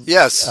 if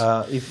yes,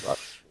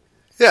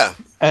 yeah,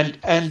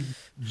 and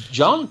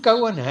John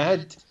Cohen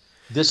had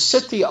the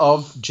city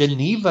of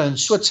Geneva in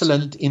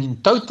Switzerland in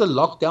total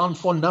lockdown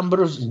for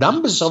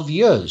numbers of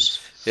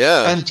years.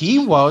 Yeah. And he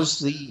was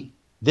the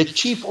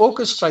chief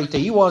orchestrator.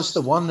 He was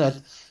the one that,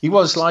 he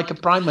was like a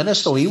prime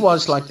minister. He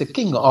was like the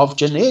king of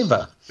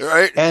Geneva.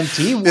 Right. And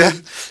he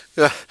would...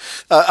 Yeah.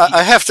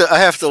 I have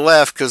to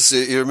laugh because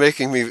you're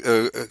making me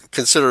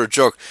consider a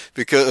joke,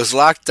 because it was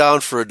locked down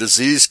for a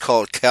disease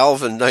called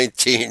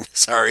Calvin-19.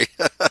 Sorry.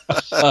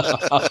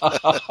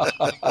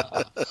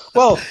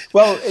 well,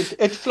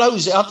 it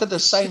flows out of the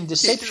same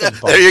deception.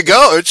 There you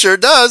go. It sure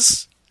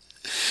does.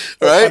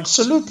 Right.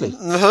 Absolutely.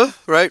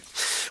 Right.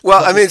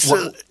 Well, I mean,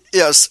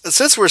 yes.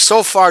 Since we're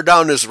so far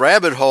down this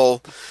rabbit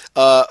hole,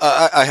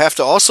 I have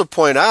to also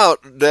point out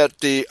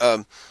that the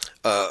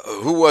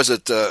who was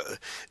it?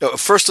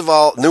 First of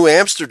all, New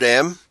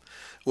Amsterdam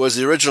was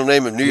the original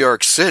name of New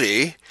York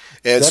City,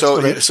 and so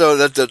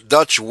that the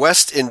Dutch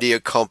West India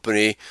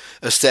Company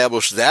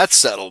established that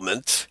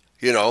settlement.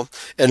 And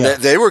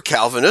they were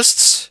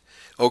Calvinists.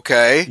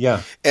 Okay.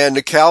 Yeah. And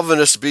the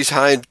Calvinists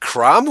behind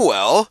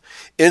Cromwell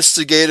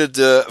instigated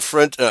the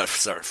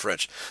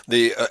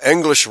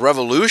English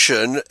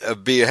Revolution,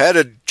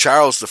 beheaded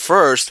Charles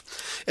I,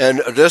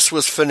 and this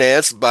was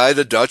financed by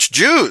the Dutch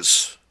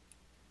Jews.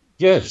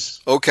 Yes.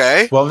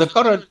 Okay. Well, the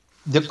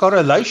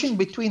correlation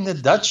between the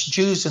Dutch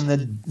Jews and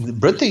the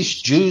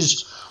British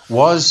Jews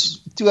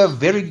was to a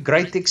very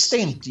great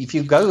extent. If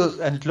you go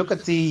and look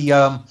at the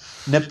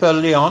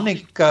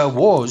Napoleonic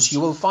Wars, you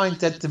will find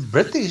that the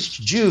British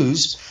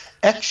Jews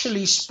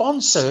actually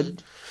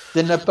sponsored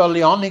the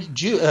Napoleonic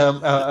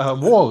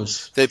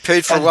Wars. They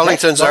paid for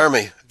Wellington's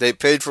army. They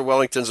paid for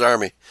Wellington's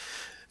army.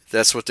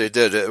 That's what they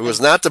did. It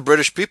was not the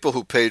British people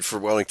who paid for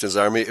Wellington's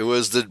army. It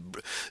was the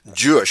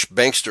Jewish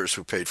banksters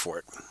who paid for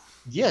it.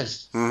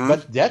 Yes,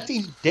 but that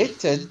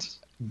indebted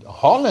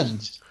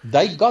Holland.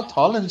 They got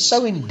Holland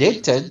so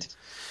indebted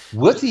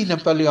with the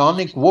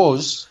Napoleonic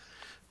Wars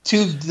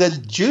to the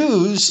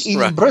Jews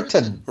in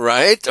Britain.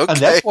 Right, okay. And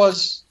that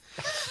was...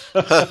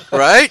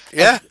 Right,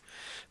 yeah.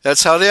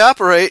 That's how they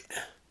operate.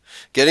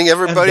 Getting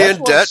everybody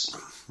in debt.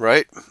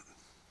 Right.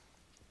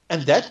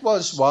 And that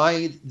was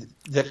why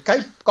the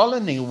Cape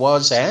Colony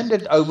was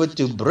handed over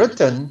to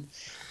Britain,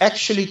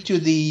 actually to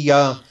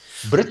the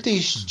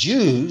British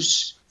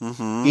Jews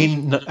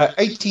in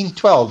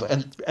 1812.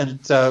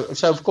 And so,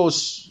 of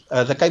course,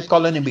 the Cape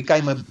Colony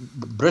became a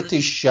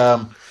British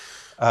colony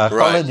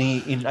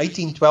in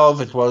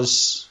 1812. It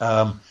was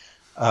in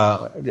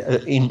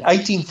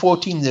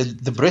 1814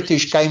 the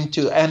British came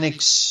to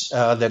annex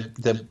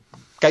the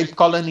Cape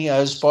Colony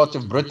as part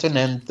of Britain,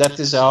 and that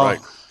is how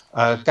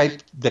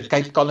the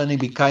Cape Colony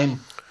became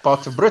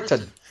part of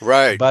Britain.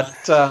 Right.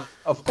 But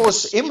of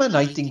course,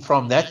 emanating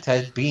from that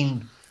had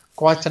been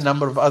quite a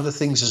number of other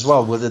things as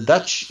well. With the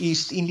Dutch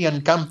East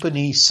Indian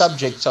Company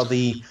subjects of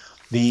the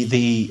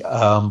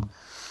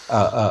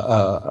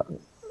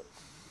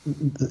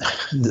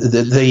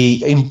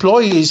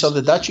employees of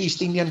the Dutch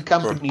East Indian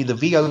Company, the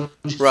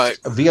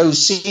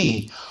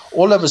VOC,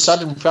 all of a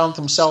sudden found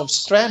themselves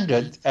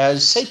stranded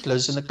as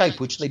settlers in the Cape,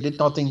 which they did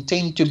not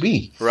intend to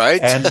be. Right.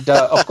 And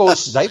of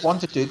course, they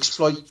wanted to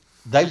exploit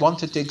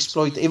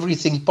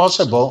everything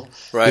possible,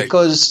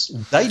 because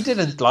they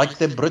didn't like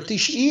the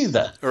British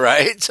either.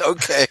 Right,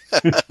 okay.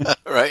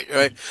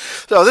 Right.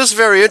 So this is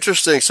very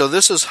interesting. So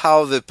this is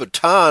how the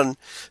baton,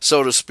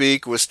 so to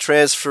speak, was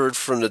transferred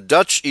from the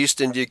Dutch East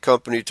India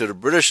Company to the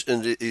British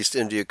East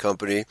India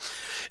Company.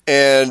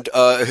 And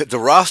the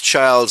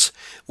Rothschilds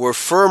were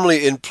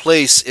firmly in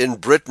place in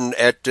Britain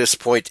at this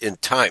point in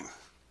time.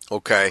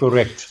 Okay.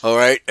 Correct. All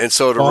right. And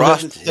so the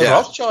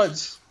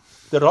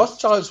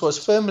Rothschilds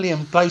was firmly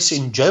in place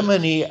in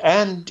Germany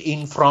and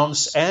in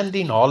France and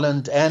in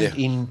Holland and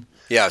in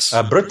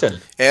Britain.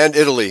 And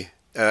Italy.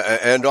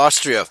 and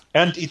Austria.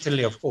 And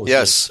Italy, of course.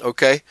 Yes,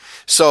 okay.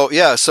 So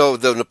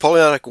the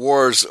Napoleonic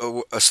Wars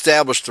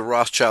established the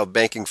Rothschild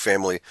banking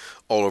family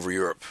all over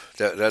Europe.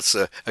 That's,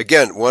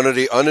 again, one of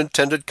the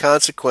unintended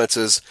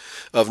consequences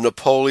of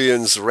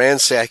Napoleon's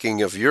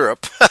ransacking of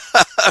Europe,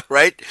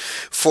 right?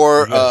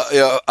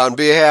 On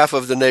behalf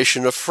of the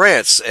nation of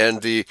France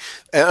and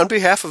on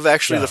behalf of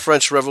actually the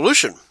French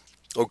Revolution,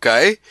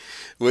 okay?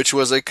 Which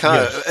was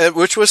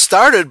which was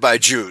started by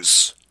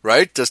Jews.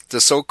 Right,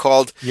 the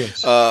so-called,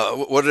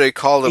 what do they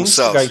call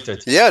themselves?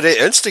 Instigated. Yeah, they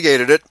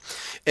instigated it,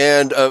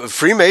 and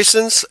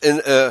Freemasons,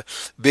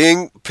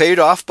 being paid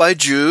off by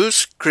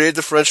Jews, created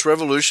the French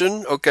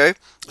Revolution. Okay,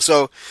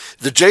 so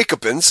the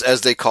Jacobins,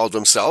 as they called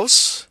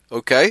themselves.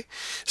 Okay,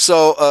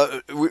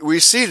 so we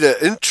see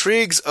the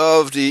intrigues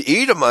of the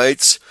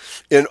Edomites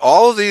in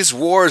all of these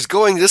wars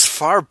going this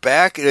far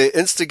back, the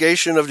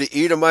instigation of the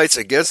Edomites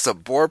against the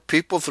Boer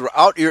people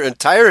throughout your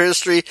entire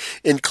history,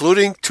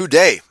 including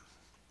today.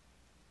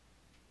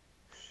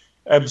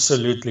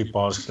 Absolutely,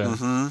 Pastor.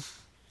 Mm-hmm.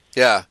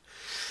 Yeah.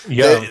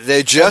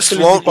 They just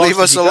Absolutely, won't Pastor, leave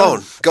us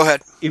alone. Go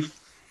ahead.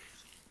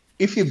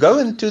 If you go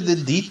into the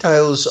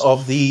details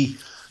of the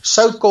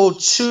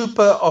so-called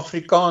super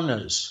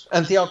Afrikaners,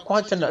 and there are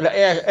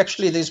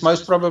actually there's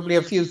most probably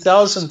a few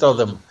thousand of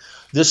them,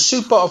 the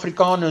super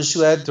Afrikaners who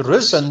had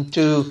risen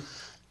to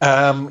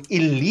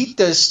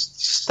elitist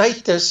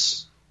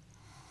status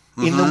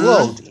in the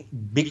world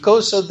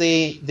because of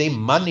their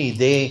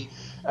money,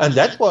 and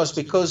that was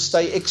because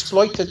they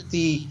exploited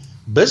the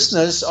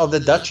business of the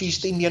Dutch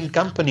East Indian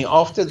Company.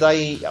 After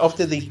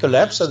the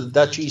collapse of the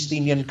Dutch East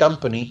Indian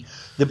Company,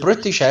 the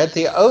British had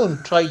their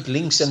own trade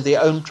links and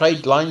their own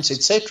trade lines,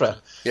 etc.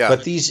 Yeah.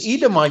 But these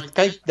Edomite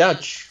Cape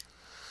Dutch,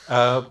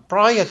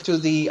 prior to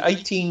the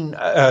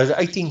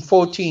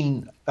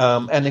 1814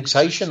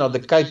 annexation of the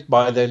Cape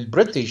by the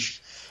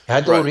British,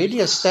 had already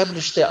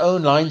established their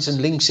own lines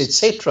and links,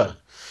 etc.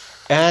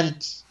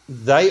 And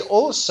they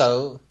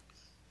also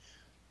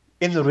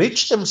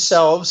enriched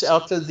themselves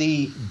out of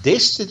the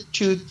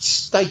destitute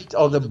state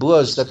of the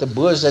Boers that the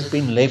Boers had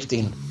been left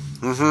in.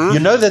 Mm-hmm. You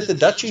know that the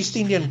Dutch East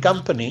Indian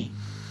Company,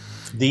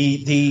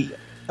 the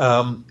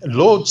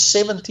Lord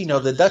 17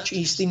 of the Dutch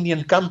East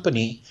Indian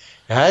Company,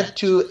 had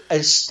to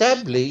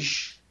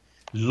establish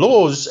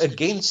laws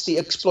against the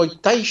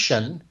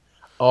exploitation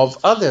of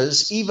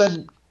others.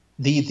 Even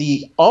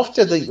in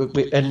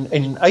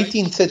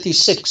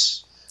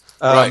 1836.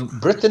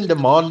 Britain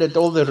demanded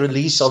all the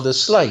release of the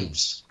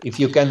slaves,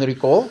 if you can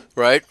recall.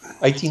 Right.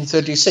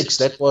 1836,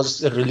 that was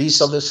the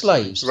release of the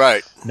slaves.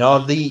 Right. Now,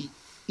 the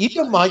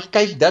Edomite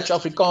Cape Dutch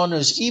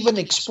Afrikaners even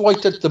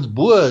exploited the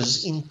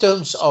Boers in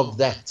terms of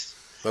that.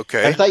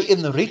 Okay. And they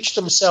enriched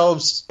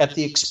themselves at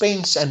the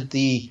expense and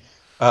the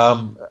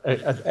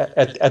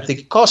at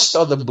the cost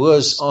of the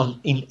Boers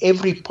in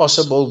every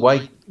possible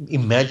way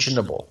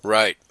imaginable.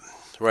 Right.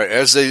 Right,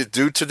 as they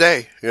do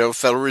today.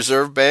 Federal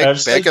Reserve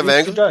Bank, Bank of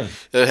England,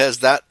 it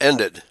has not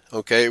ended.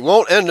 Okay, it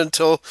won't end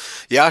until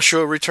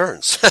Yahshua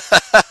returns.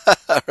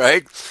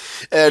 Right?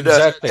 And,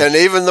 exactly. And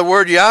even the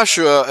word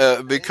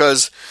Yahshua,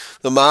 because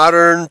the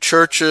modern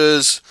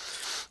churches,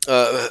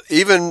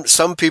 even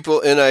some people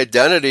in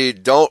identity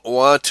don't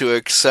want to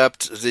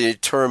accept the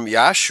term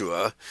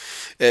Yahshua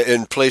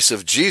in place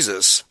of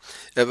Jesus.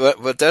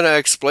 But then I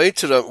explained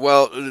to them,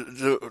 well,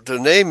 the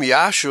name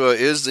Yahshua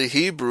is the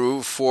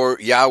Hebrew for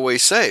Yahweh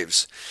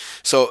saves.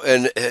 So,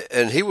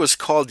 and he was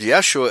called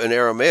Yeshua in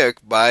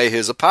Aramaic by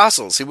his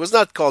apostles. He was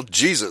not called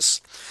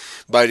Jesus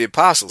by the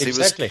apostles.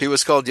 Exactly. He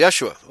was called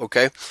Yeshua,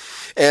 okay?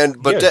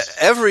 But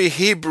every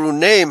Hebrew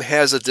name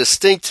has a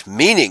distinct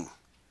meaning.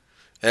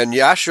 And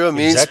Yahshua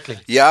means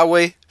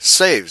Yahweh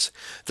saves.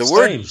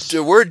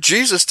 The word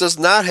Jesus does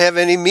not have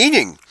any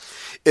meaning.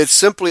 It's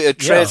simply a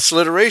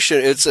transliteration.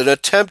 It's an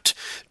attempt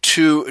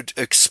to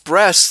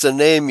express the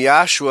name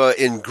Yahshua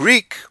in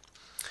Greek,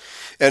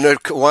 and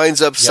it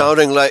winds up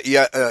sounding like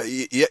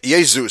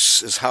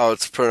Jesus is how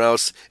it's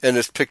pronounced, and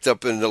it's picked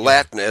up in the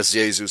Latin as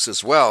Jesus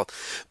as well.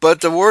 But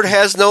the word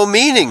has no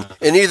meaning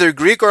in either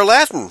Greek or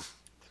Latin.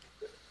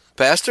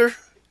 Pastor,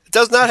 it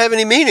does not have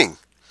any meaning.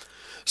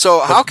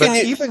 So how can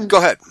you... Go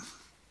ahead.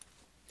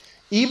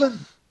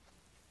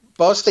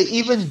 Pastor,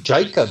 even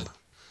Jacob...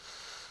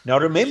 Now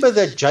remember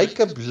that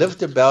Jacob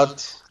lived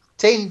about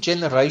 10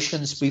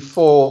 generations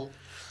before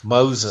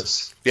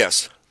Moses.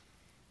 Yes.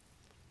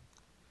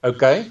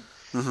 Okay?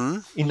 Mm-hmm.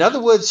 In other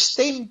words,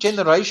 10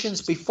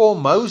 generations before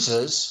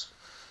Moses,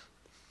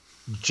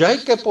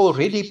 Jacob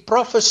already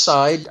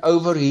prophesied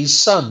over his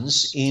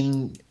sons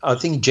in, I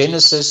think,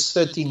 Genesis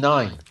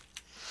 39.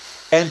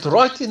 And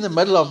right in the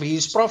middle of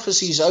his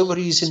prophecies over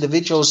his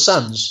individual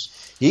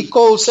sons, he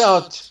calls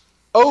out,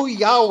 "O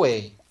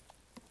Yahweh,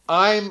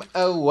 I'm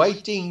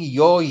awaiting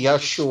your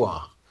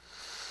Yeshua."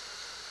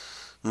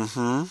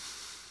 Mm-hmm.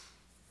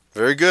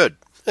 Very good.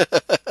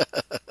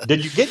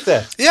 Did you get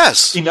that?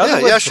 Yes. In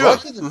other words,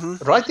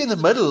 right in the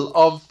middle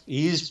of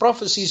his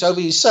prophecies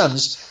over his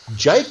sons,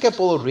 Jacob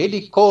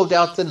already called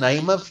out the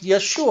name of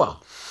Yeshua.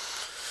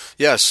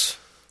 Yes.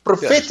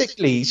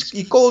 Prophetically,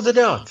 he called it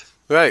out.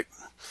 Right.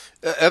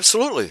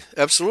 Absolutely,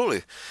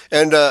 absolutely.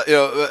 And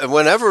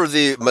whenever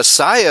the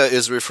Messiah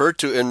is referred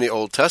to in the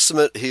Old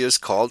Testament, he is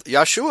called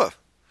Yeshua,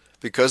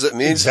 because it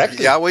means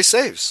Yahweh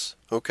saves.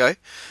 Okay,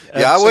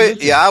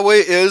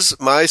 Yahweh is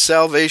my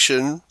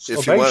salvation.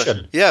 If you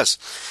want, yes.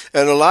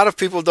 And a lot of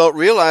people don't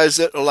realize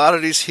that a lot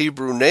of these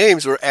Hebrew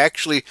names were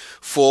actually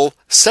full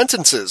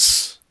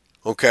sentences.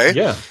 Okay,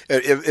 yeah,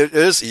 it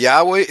is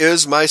Yahweh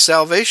is my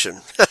salvation,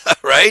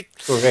 right?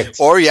 Correct.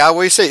 Or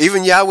Yahweh saves.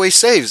 Even Yahweh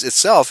saves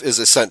itself is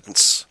a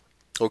sentence.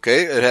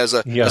 Okay, it has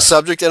a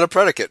subject and a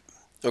predicate.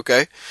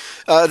 Okay,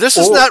 this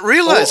is not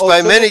realized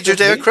by many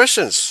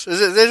Judeo-Christians.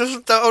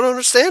 They don't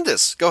understand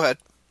this. Go ahead.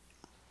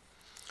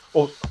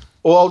 Or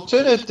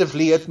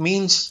alternatively, it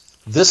means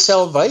the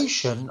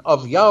salvation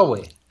of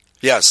Yahweh.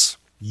 Yes.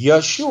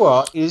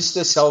 Yeshua is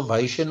the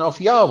salvation of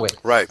Yahweh.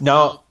 Right.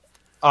 Now,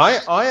 I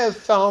have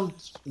found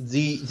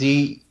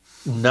the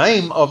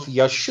name of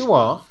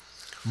Yeshua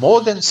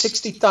more than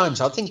 60 times.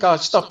 I think I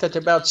stopped at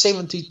about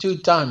 72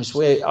 times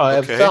where I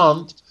have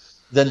found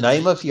the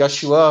name of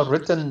Yeshua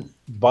written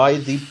by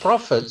the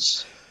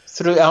prophets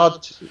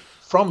throughout,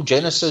 from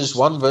Genesis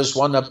 1 verse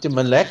 1 up to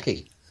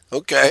Malachi.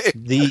 Okay.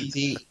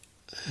 The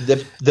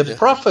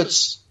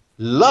prophets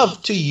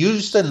love to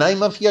use the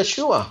name of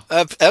Yeshua.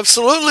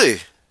 Absolutely.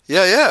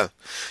 Yeah.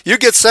 You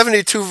get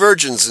 72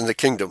 virgins in the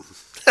kingdom.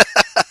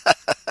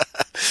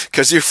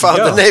 Because you found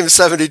the name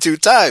 72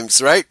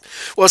 times, right?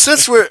 Well,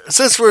 since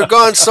we're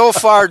gone so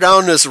far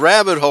down this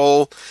rabbit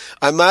hole,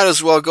 I might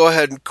as well go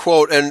ahead and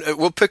quote, and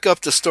we'll pick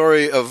up the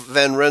story of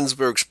Van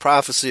Rensburg's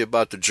prophecy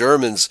about the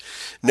Germans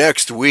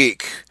next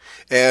week.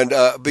 And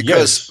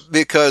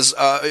because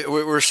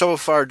we're so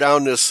far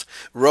down this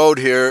road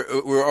here,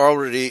 we're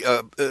already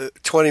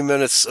 20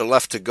 minutes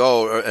left to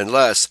go and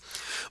less.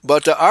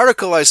 But the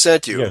article I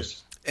sent you,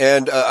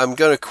 and I'm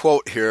going to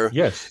quote here,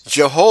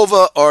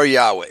 Jehovah or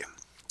Yahweh.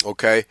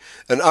 Okay,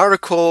 an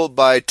article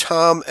by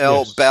Tom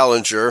L.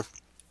 Ballinger,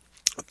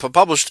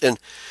 published in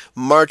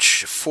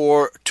March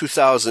 4,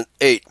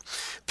 2008.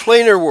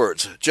 Plainer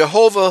words,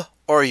 Jehovah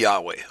or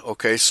Yahweh.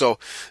 Okay, so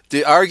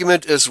the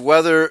argument is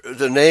whether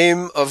the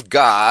name of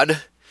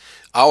God,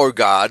 our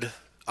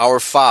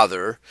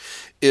Father,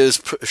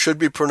 should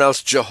be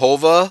pronounced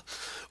Jehovah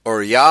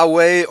or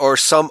Yahweh or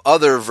some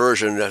other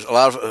version. A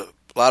lot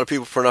of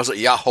people pronounce it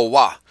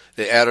Yahovah.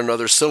 They add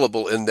another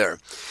syllable in there.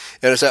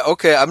 And I said,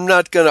 okay, I'm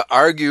not going to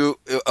argue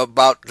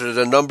about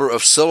the number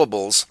of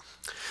syllables,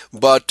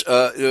 but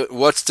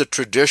what's the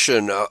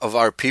tradition of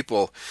our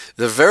people?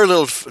 There's very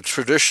little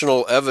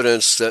traditional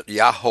evidence that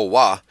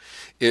Yahovah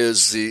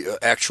is the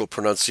actual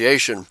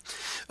pronunciation.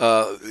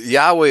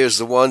 Yahweh is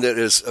the one that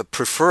is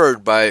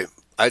preferred by,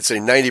 I'd say,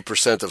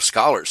 90% of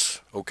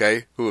scholars,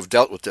 okay, who have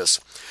dealt with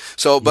this.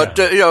 So, but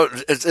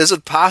is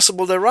it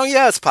possible they're wrong?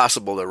 Yeah, it's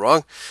possible they're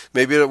wrong.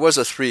 Maybe there was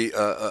a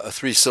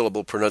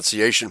three-syllable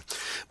pronunciation,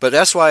 but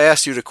that's why I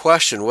asked you the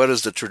question: what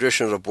is the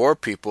tradition of the Boer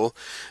people,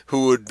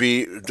 who would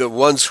be the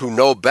ones who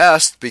know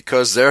best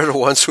because they're the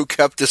ones who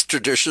kept this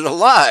tradition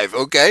alive?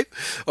 Okay,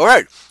 all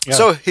right. Yeah.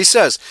 So he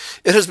says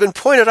it has been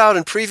pointed out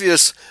in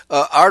previous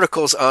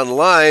articles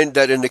online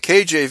that in the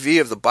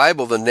KJV of the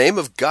Bible, the name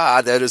of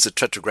God, that is the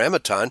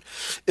Tetragrammaton,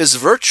 is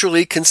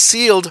virtually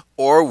concealed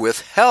or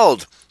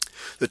withheld.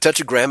 The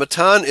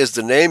Tetragrammaton is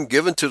the name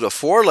given to the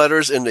four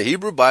letters in the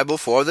Hebrew Bible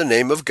for the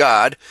name of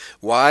God,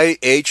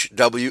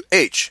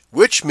 YHWH,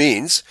 which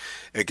means,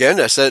 again,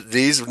 I said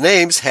these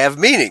names have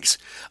meanings.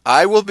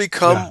 I will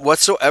become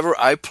whatsoever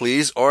I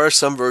please, or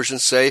some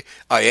versions say,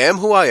 I am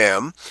who I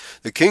am.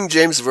 The King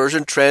James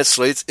Version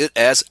translates it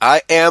as,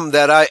 I am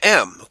that I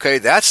am. Okay,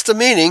 that's the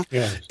meaning,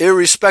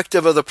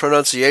 irrespective of the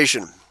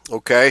pronunciation.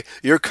 Okay,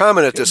 your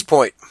comment at this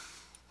point.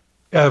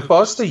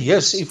 Pastor,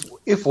 yes,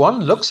 if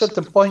one looks at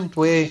the point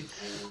where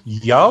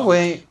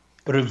Yahweh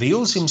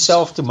reveals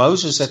himself to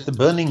Moses at the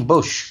burning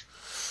bush.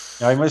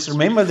 Now, you must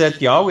remember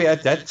that Yahweh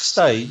at that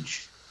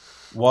stage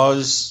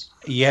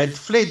he had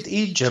fled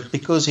Egypt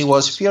because he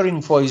was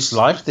fearing for his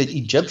life. The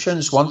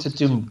Egyptians wanted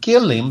to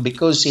kill him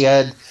because he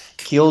had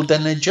killed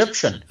an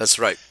Egyptian. That's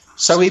right.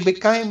 So he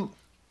became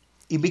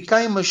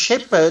a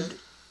shepherd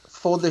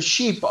for the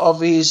sheep of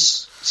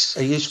his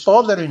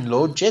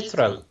father-in-law,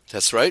 Jethro.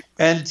 That's right.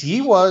 And he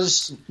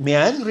was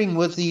meandering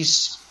with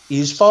his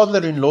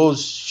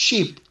father-in-law's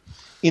sheep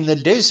in the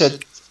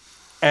desert,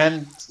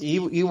 and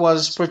he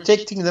was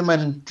protecting them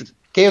and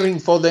caring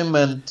for them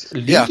and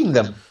leading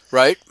them.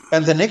 Right.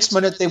 And the next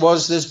minute there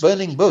was this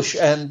burning bush,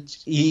 and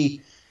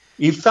he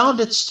found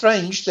it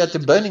strange that the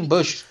burning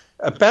bush,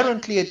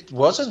 apparently it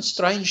wasn't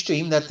strange to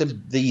him that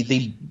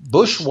the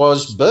bush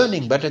was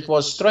burning, but it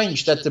was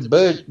strange that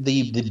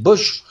the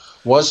bush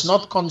was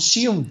not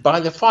consumed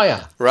by the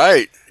fire.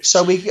 Right.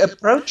 So he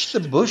approached the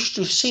bush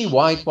to see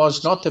why it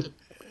was not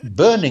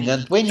burning,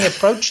 and when he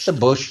approached the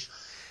bush,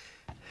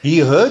 he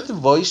heard the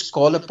voice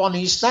call upon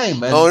his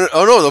name. And oh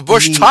no, the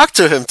bush talked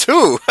to him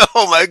too.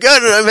 Oh my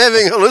God, I'm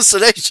having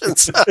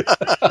hallucinations.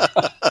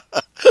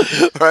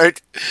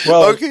 Right?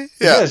 Well, okay.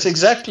 Yes,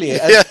 exactly.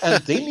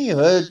 And then he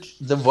heard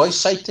the voice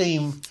say to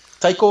him,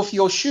 take off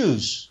your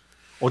shoes.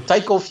 or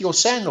take off your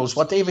sandals,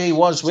 whatever he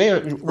was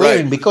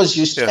wearing, because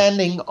you're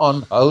standing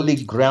on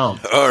holy ground.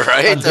 All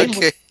right. And then,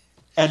 Okay.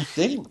 and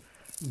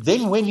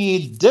then when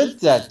he did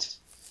that,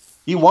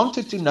 he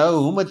wanted to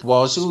know whom it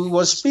was who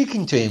was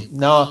speaking to him.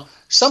 Now,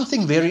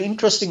 something very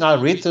interesting I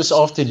read this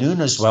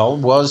afternoon as well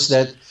was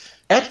that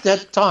at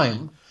that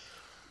time,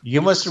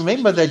 you must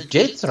remember that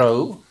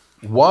Jethro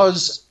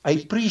was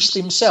a priest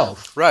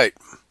himself. Right.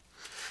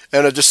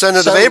 And a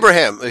descendant of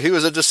Abraham. He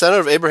was a descendant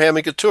of Abraham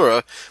and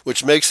Keturah,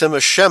 which makes him a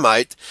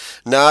Shemite,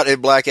 not a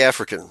black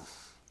African,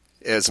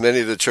 as many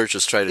of the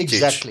churches try to teach.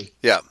 Exactly.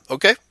 Yeah.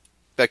 Okay.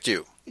 Back to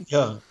you.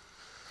 Yeah.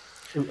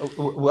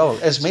 Well,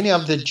 as many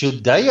of the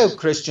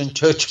Judeo-Christian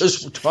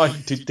churches were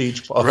trying to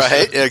teach, Pastor.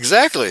 Right.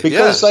 Exactly.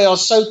 Because they are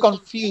so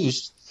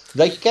confused.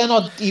 They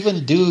cannot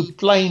even do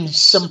plain,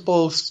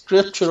 simple,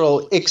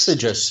 scriptural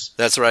exegesis.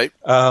 That's right.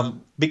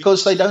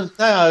 Because they don't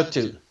know how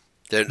to.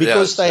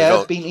 Because they have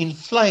don't. been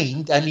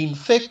inflamed and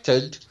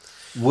infected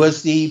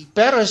with the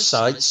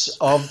parasites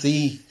of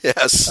the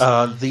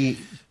the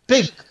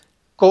pig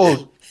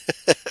called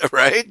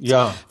right.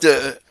 Yeah.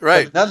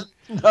 Right.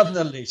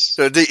 Nonetheless,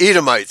 the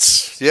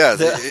Edomites. Yeah.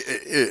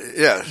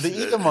 The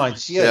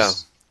Edomites.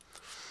 Yes.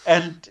 Yeah.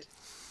 And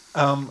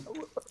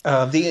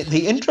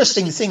the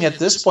interesting thing at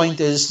this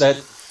point is that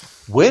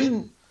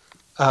when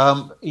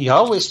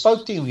Yahweh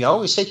spoke to him,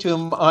 Yahweh said to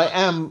him, "I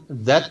am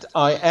that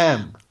I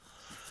am."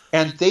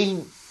 And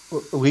then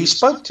we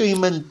spoke to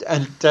him, and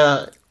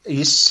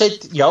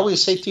Yahweh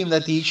said to him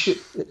that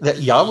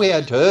Yahweh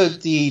had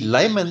heard the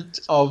lament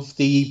of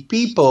the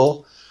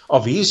people,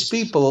 of his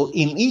people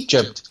in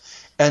Egypt,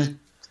 and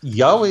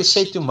Yahweh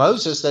said to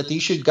Moses that he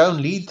should go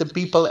and lead the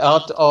people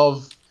out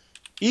of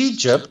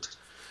Egypt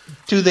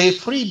to their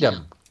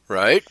freedom.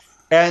 Right.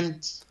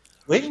 And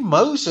when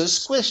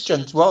Moses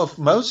questioned,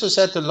 Moses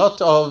had a lot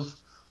of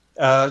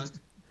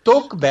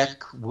talk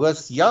back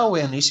with Yahweh,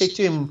 and he said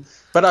to him,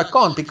 "But I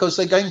can't because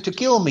they're going to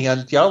kill me."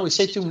 And Yahweh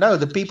said to him, "No,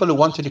 the people who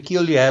wanted to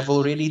kill you have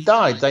already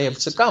died. They have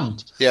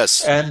succumbed."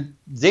 Yes. And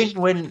then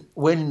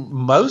when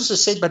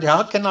Moses said, "But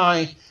how can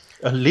I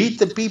lead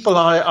the people?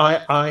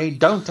 I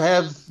don't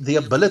have the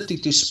ability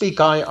to speak.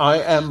 I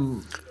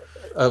am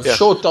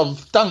short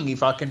of tongue,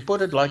 if I can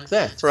put it like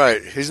that."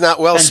 Right. He's not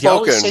well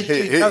spoken.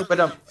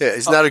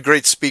 He's not a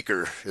great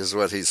speaker, is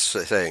what he's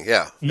saying.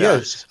 Yeah.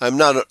 Yes. I'm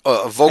not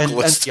a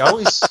vocalist.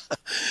 And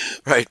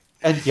right.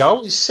 And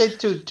Yahweh said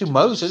to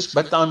Moses,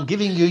 "But I'm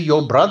giving you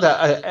your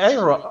brother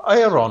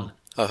Aaron,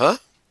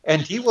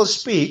 and he will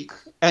speak,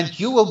 and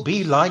you will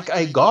be like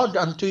a god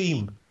unto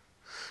him."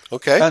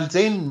 Okay. And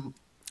then,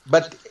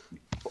 but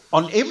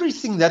on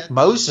everything that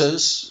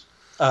Moses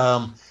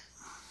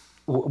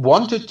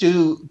wanted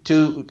to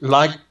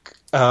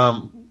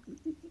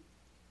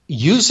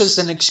use as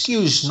an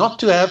excuse not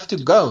to have to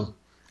go,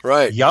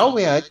 right?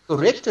 Yahweh had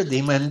corrected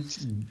him, and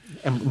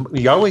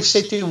Yahweh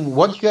said to him,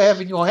 "What do you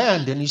have in your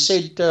hand?" And he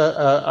said,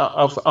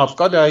 I've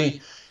got a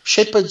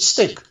shepherd's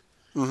stick."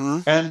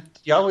 Mm-hmm. And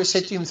Yahweh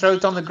said to him, "Throw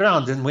it on the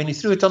ground." And when he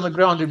threw it on the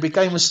ground, it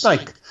became a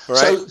snake.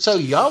 Right. So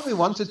Yahweh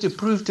wanted to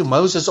prove to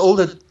Moses all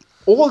the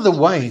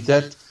way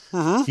that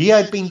he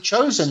had been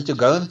chosen to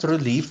go and to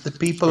relieve the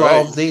people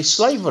of their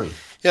slavery.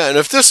 Yeah, and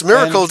if this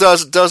miracle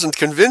doesn't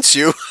convince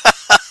you,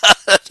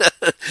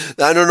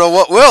 I don't know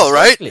what will,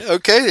 exactly. Right?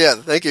 Okay, yeah,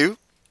 thank you.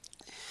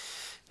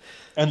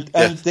 And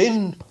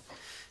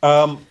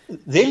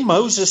then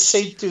Moses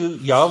said to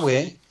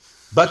Yahweh,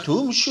 "But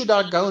whom should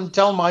I go and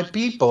tell my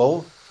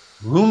people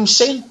whom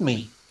sent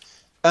me?"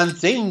 And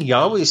then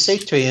Yahweh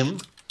said to him,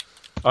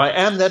 "I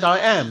am that I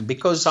am,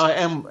 because I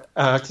am,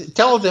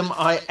 tell them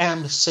I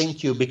am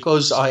sent you,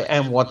 because I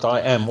am what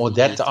I am, or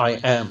that I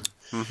am."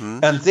 Mm-hmm.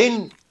 And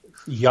then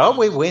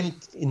Yahweh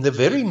went, in the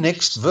very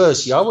next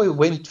verse, Yahweh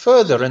went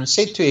further and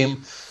said to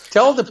him,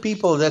 "Tell the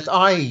people that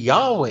I,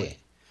 Yahweh."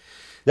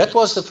 That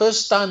was the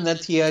first time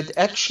that he had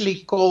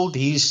actually called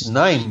his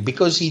name,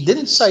 because he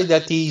didn't say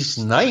that his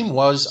name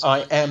was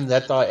 "I am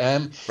that I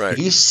am." Right.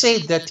 He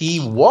said that he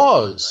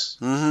was.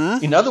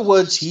 Mm-hmm. In other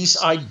words, his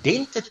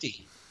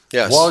identity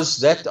was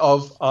that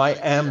of "I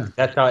am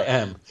that I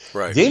am."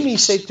 Right. Then he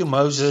said to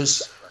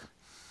Moses,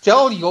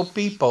 "Tell your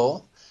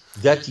people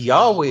that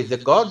Yahweh, the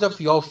God of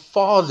your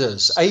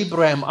fathers,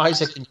 Abraham,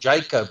 Isaac, and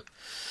Jacob,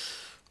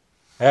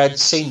 had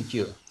sent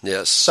you."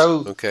 Yes.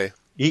 So okay.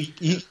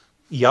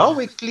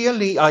 Yahweh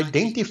clearly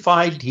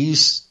identified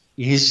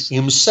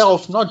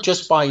himself not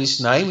just by his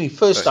name. He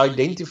first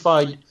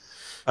identified,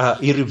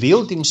 he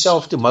revealed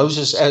himself to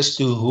Moses as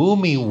to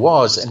whom he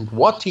was and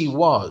what he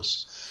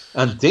was.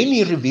 And then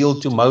he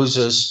revealed to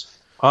Moses,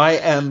 "I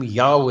am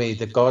Yahweh,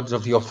 the God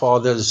of your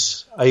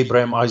fathers,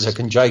 Abraham, Isaac,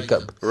 and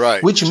Jacob."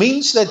 Right. Which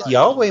means that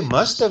Yahweh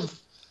must have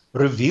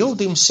revealed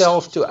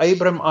himself to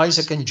Abraham,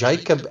 Isaac, and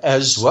Jacob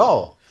as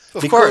well.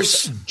 Of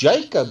because course.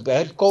 Jacob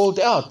had called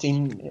out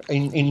in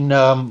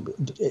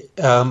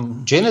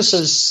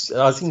Genesis,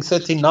 I think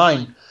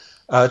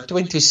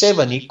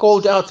 39:27. He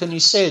called out and he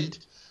said,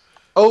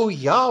 "O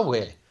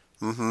Yahweh,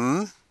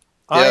 mm-hmm.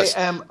 I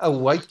am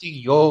awaiting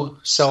your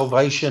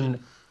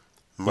salvation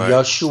Right.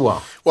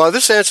 Yeshua. Well,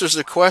 this answers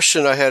the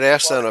question I had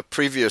asked on a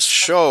previous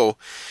show.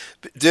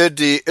 Did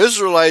the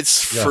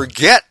Israelites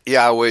forget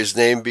Yahweh's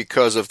name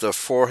because of the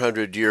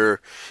 400-year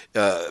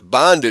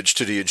bondage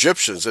to the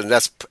Egyptians? And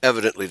that's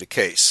evidently the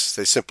case.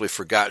 They simply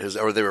forgot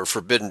or they were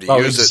forbidden to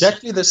use it.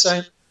 Exactly the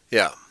same.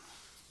 Yeah.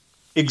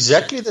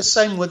 Exactly the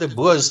same with the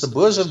Boers. The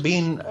Boers have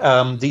been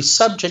the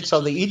subjects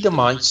of the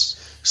Edomites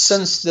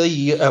since for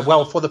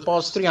the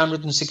past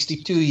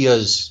 362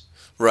 years.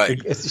 Right.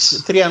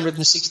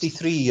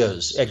 363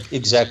 years,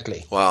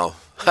 exactly. Wow.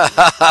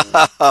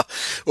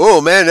 Oh,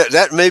 man,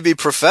 that may be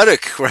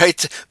prophetic,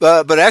 right?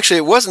 But actually,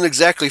 it wasn't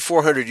exactly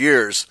 400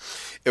 years.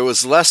 It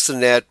was less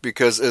than that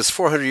because it's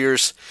 400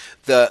 years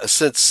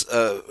since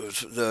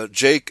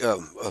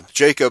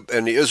Jacob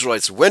and the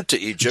Israelites went to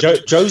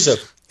Egypt.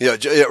 Joseph. Yeah,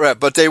 right.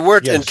 But they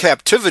weren't in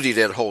captivity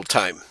that whole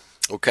time.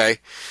 Okay,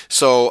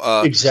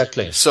 so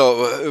exactly.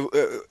 So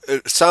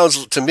it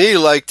sounds to me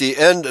like the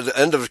end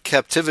of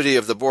captivity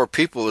of the Boer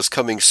people is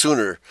coming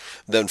sooner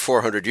than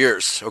 400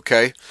 years.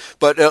 Okay,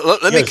 but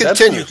let me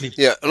continue.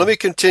 Absolutely. Yeah, let me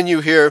continue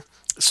here.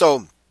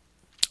 So,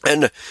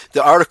 and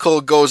the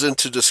article goes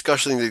into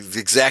discussing the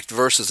exact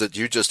verses that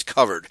you just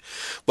covered.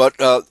 But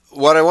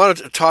what I wanted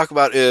to talk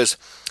about is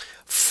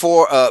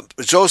for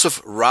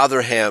Joseph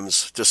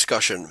Rotherham's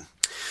discussion.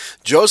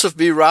 Joseph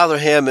B.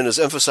 Rotherham in his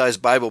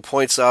Emphasized Bible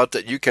points out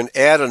that you can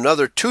add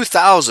another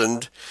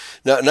 2,000,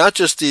 not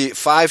just the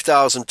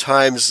 5,000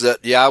 times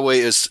that Yahweh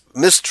is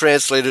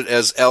mistranslated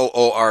as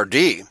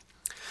L-O-R-D.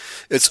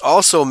 It's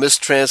also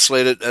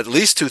mistranslated at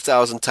least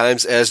 2,000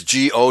 times as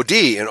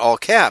G-O-D in all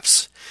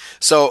caps.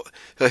 So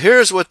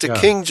here's what the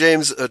King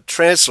James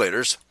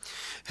translators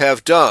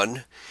have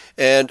done.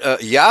 And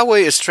Yahweh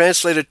is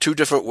translated two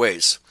different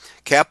ways.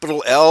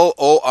 Capital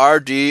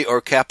L-O-R-D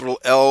or capital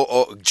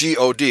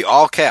L-O-G-O-D,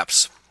 all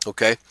caps,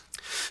 okay?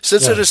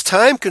 Since it is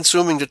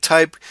time-consuming to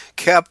type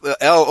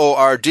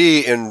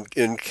L-O-R-D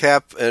in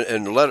cap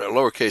and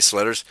lowercase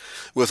letters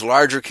with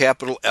larger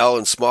capital L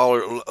and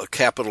smaller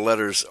capital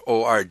letters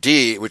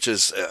O-R-D, which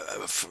is,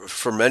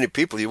 for many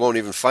people, you won't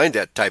even find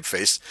that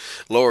typeface,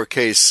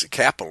 lowercase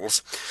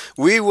capitals,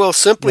 we will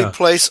simply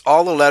place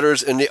all the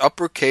letters in the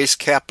uppercase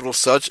capitals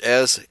such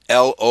as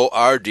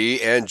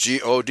L-O-R-D and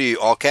G-O-D,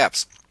 all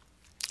caps.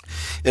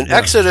 In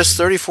Exodus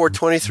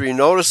 34:23,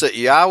 notice that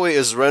Yahweh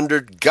is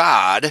rendered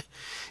God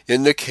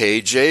in the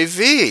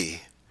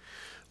KJV.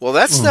 Well,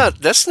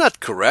 that's not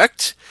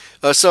correct.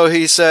 So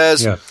he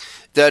says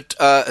that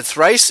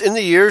thrice in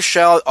the year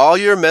shall all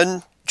your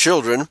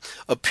children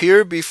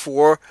appear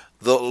before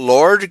the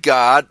Lord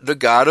God, the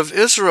God of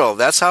Israel.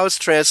 That's how it's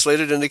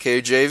translated in the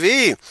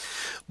KJV.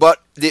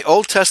 But the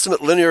Old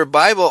Testament Linear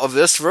Bible of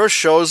this verse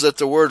shows that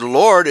the word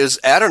Lord is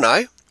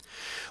Adonai,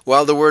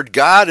 while the word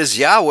God is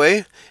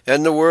Yahweh,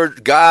 and the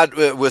word God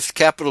with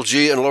capital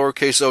G and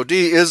lowercase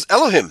o-d is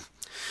Elohim.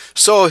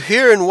 So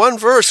here in one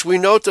verse, we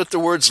note that the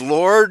words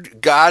Lord,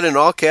 God in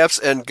all caps,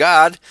 and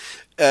God,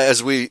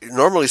 as we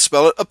normally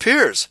spell it,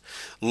 appears.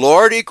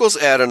 Lord equals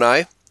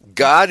Adonai,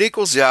 God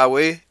equals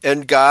Yahweh,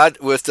 and God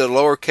with the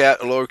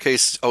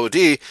lowercase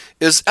o-d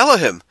is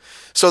Elohim.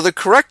 So the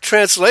correct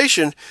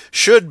translation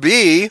should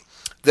be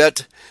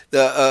that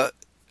the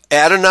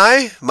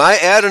Adonai, my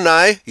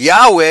Adonai,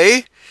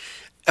 Yahweh,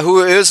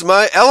 who is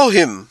my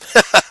Elohim,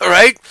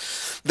 right?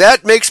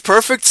 That makes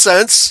perfect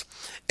sense,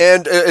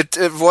 and it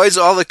avoids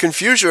all the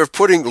confusion of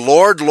putting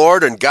Lord,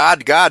 Lord, and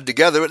God, God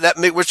together,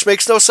 which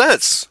makes no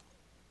sense.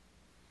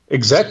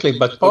 Exactly,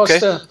 but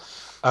Pastor,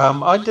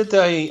 I did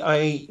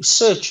a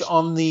search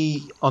on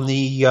the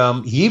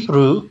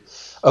Hebrew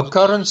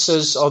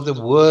occurrences of the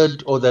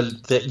word or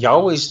the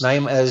Yahweh's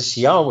name as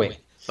Yahweh.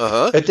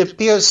 It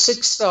appears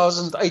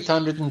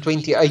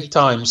 6,828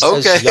 times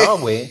as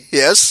Yahweh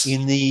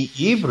in the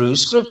Hebrew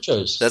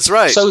scriptures. That's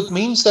right. So it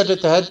means that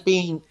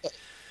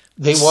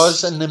there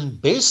was an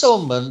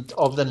embezzlement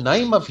of the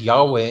name of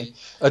Yahweh,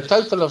 a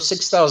total of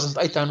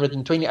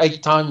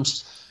 6,828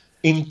 times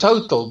in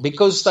total,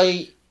 because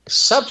they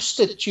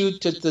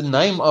substituted the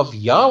name of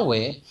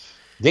Yahweh,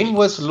 then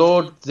with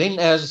Lord, then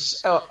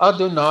as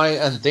Adonai,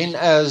 and then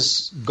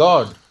as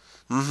God.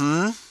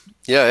 Mm-hmm.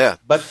 Yeah.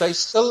 But they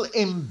still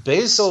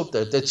embezzled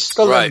it. It's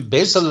still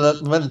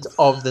embezzlement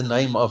of the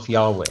name of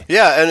Yahweh.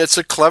 Yeah, and it's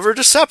a clever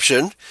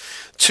deception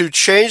to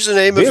change the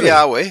name of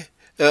Yahweh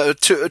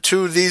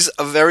to these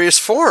various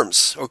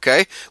forms,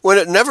 okay, when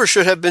it never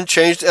should have been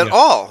changed at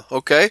all,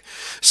 okay?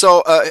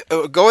 So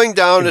going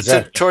down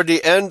toward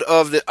the end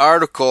of the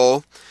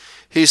article,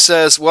 he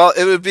says, well,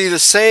 it would be the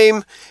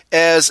same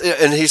as,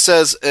 and he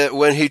says,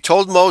 when he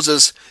told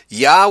Moses,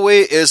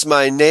 Yahweh is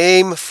my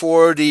name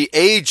for the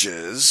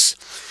ages,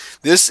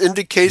 this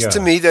indicates to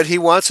me that he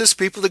wants his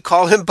people to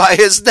call him by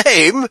his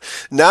name,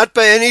 not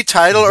by any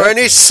title or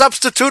any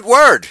substitute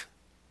word.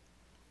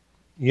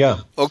 Yeah.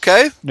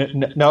 Okay?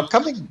 Now,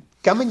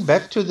 coming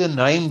back to the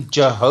name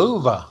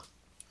Jehovah,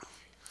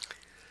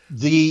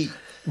 the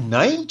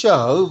name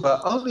Jehovah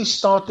only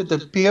started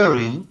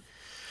appearing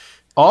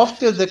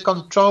after the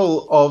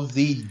control of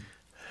the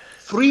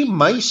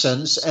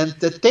Freemasons and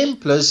the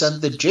Templars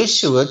and the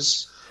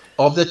Jesuits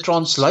of the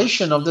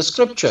translation of the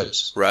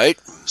scriptures. Right.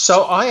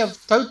 So I have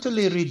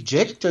totally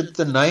rejected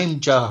the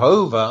name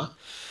Jehovah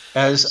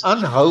as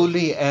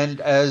unholy and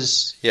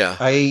as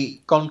a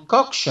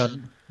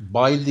concoction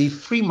by the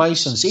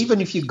Freemasons. Even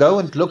if you go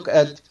and look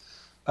at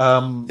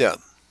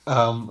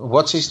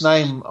what's his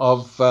name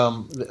of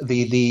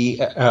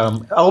the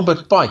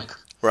Albert Pike.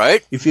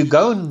 Right. If you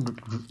go and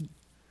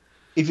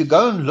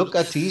look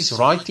at his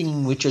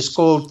writing, which is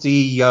called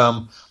the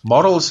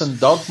Morals and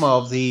Dogma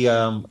of the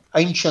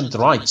Ancient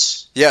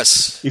Rites.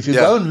 Yes. If you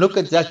go and look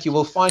at that, you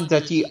will find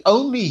that he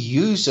only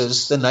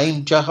uses the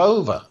name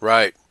Jehovah.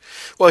 Right.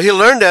 Well, he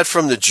learned that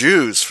from the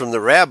Jews, from the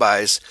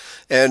rabbis,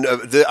 and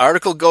the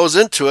article goes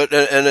into it,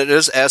 and it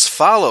is as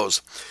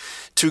follows.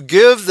 To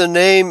give the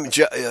name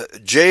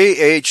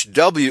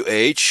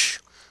JHWH,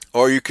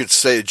 or you could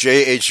say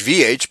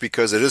JHVH,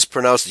 because it is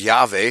pronounced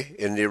Yahweh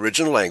in the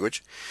original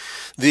language,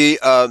 the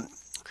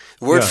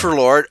word for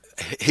Lord,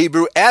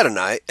 Hebrew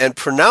Adonai, and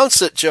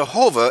pronounce it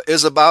Jehovah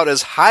is about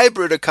as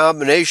hybrid a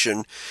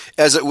combination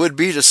as it would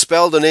be to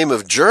spell the name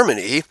of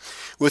Germany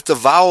with the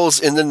vowels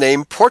in the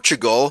name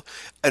Portugal,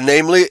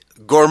 namely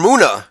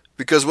Gormuna.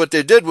 Because what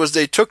they did was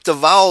they took the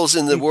vowels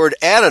in the word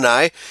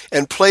Adonai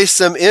and placed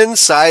them in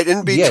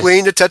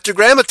between the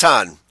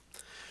Tetragrammaton.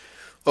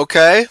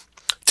 Okay?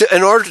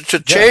 In order to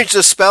change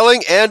the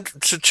spelling and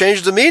to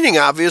change the meaning,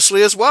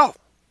 obviously, as well.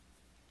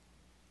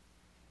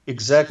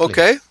 Exactly.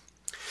 Okay?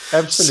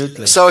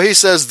 Absolutely. So he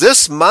says,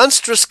 this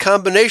monstrous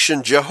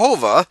combination,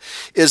 Jehovah,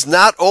 is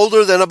not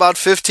older than about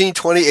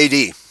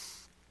 1520 AD.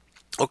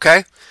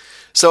 Okay?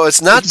 So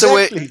it's not the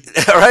way,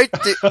 right?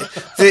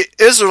 The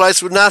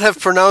Israelites would not have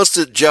pronounced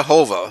it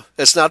Jehovah.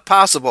 It's not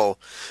possible.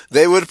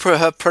 They would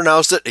have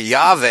pronounced it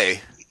Yahweh,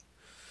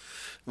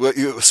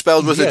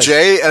 spelled with a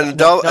J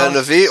and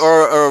a V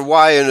or a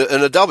Y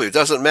and a W. It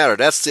doesn't matter.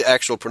 That's the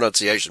actual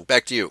pronunciation.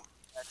 Back to you.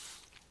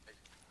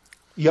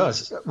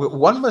 Yes.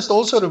 One must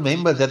also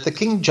remember that the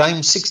King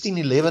James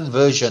 1611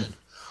 version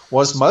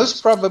was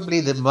most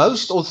probably the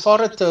most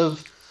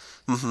authoritative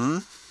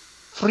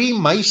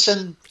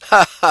Freemason,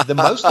 the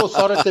most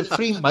authoritative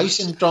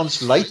Freemason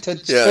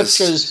translated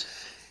scriptures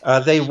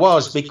there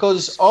was,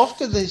 because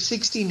after the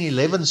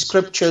 1611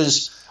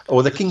 scriptures,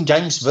 or the King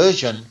James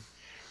version,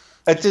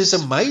 it is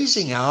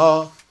amazing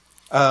how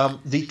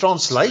the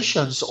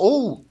translations,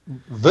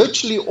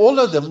 virtually all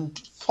of them,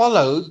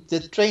 followed the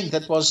trend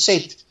that was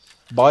set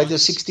by the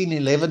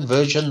 1611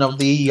 version of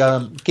the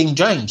King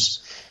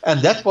James.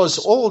 And that was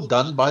all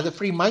done by the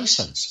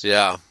Freemasons.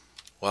 Yeah.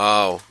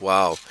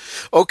 Wow.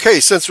 Okay,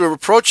 since we're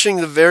approaching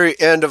the very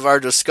end of our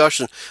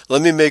discussion,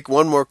 let me make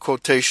one more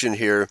quotation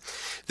here.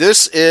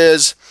 This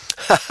is,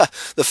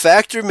 the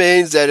fact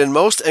remains that in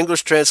most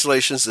English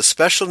translations, the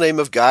special name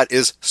of God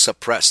is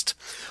suppressed,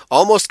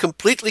 almost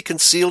completely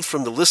concealed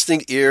from the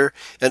listening ear,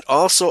 and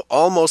also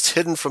almost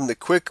hidden from the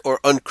quick or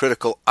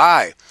uncritical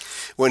eye.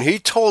 When he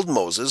told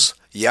Moses,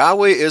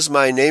 Yahweh is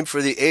my name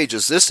for the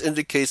ages, this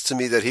indicates to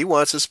me that he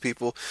wants his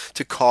people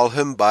to call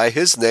him by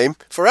his name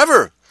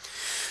forever.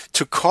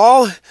 To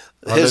call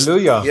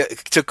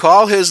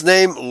his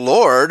name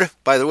Lord,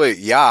 by the way,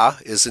 Yah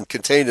isn't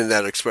contained in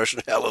that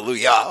expression,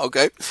 hallelujah,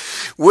 okay,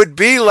 would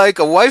be like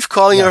a wife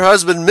calling her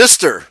husband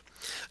Mr.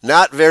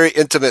 Not very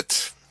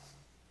intimate.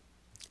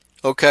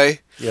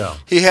 Okay? Yeah.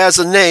 He has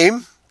a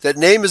name. That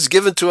name is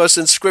given to us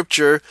in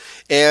Scripture,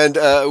 and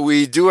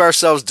we do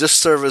ourselves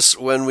disservice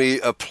when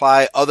we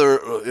apply other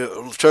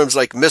terms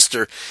like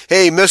Mr.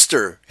 Hey,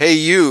 Mr. Hey,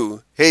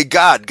 you. Hey,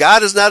 God.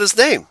 God is not his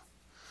name.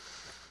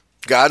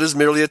 God is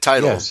merely a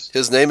title. Yes.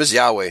 His name is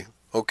Yahweh.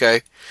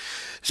 Okay?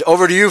 So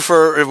over to you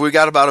we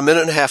got about a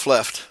minute and a half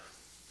left.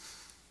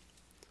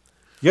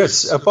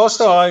 Yes,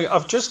 Pastor,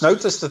 I've just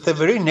noticed that the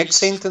very next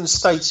sentence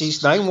states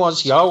his name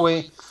was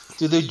Yahweh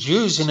to the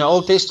Jews in the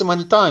Old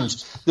Testament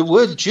times. The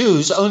word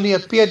Jews only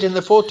appeared in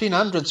the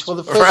 1400s for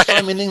the first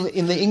time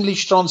in the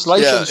English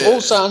translations,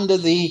 also under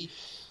the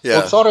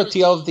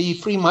authority of the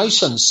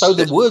Freemasons. So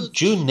the word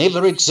Jew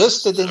never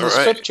existed in the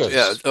scriptures.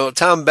 Yeah,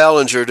 Tom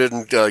Ballinger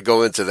didn't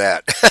go into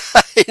that.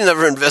 He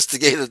never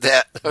investigated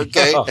that.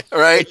 Okay,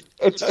 right?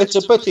 It's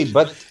a pity,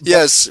 but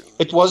yes,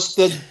 it was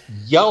the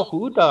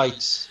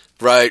Yahudites,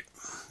 right?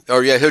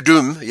 Or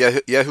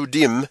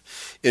Yehudim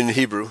in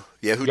Hebrew.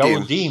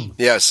 Yehudim.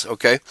 Yes.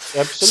 Okay.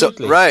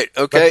 Absolutely. So, right.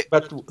 Okay.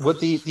 But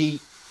with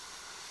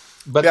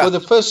with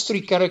the first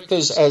three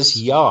characters as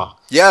Yah.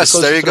 Yes.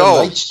 There you go. It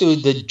relates to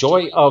the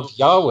joy of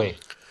Yahweh.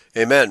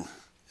 Amen.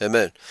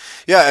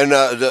 Yeah, and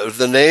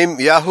the name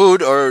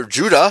Yahud or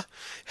Judah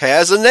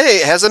has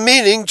a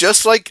meaning,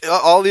 just like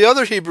all the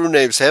other Hebrew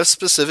names have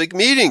specific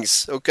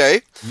meanings.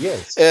 Okay.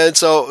 Yes. And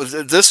so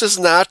this is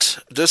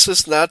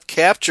not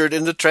captured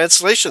in the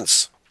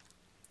translations.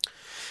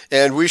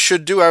 And we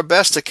should do our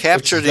best to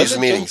capture these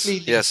meanings.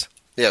 Yes.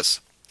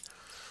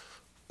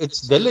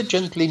 It's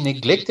diligently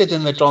neglected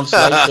in the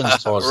translations,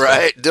 Pastor.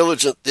 Right,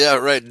 diligent. Yeah,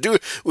 right.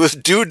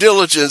 With due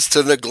diligence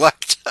to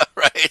neglect.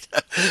 Right.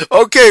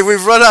 Okay,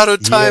 we've run out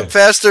of time,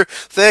 Pastor.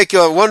 Thank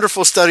you. A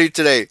wonderful study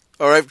today.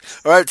 All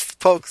right,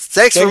 folks.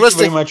 Thanks for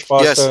listening. Thank you very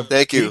much, Pastor. Yes,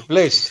 thank you. Be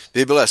blessed.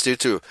 Be blessed, you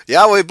too.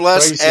 Yahweh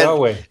bless. Praise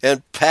Yahweh.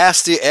 And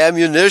pass the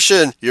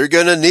ammunition. You're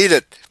going to need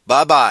it.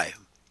 Bye-bye.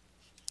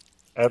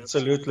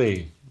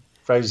 Absolutely.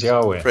 Praise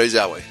Yahweh. Praise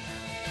Yahweh.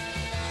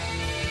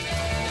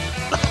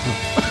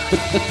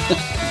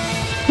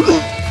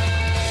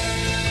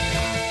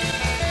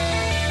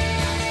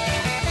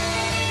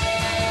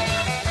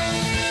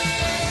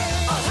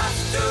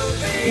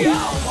 Be a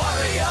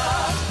warrior,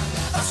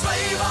 a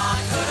slave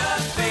I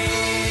couldn't be,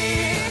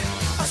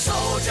 a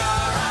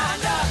soldier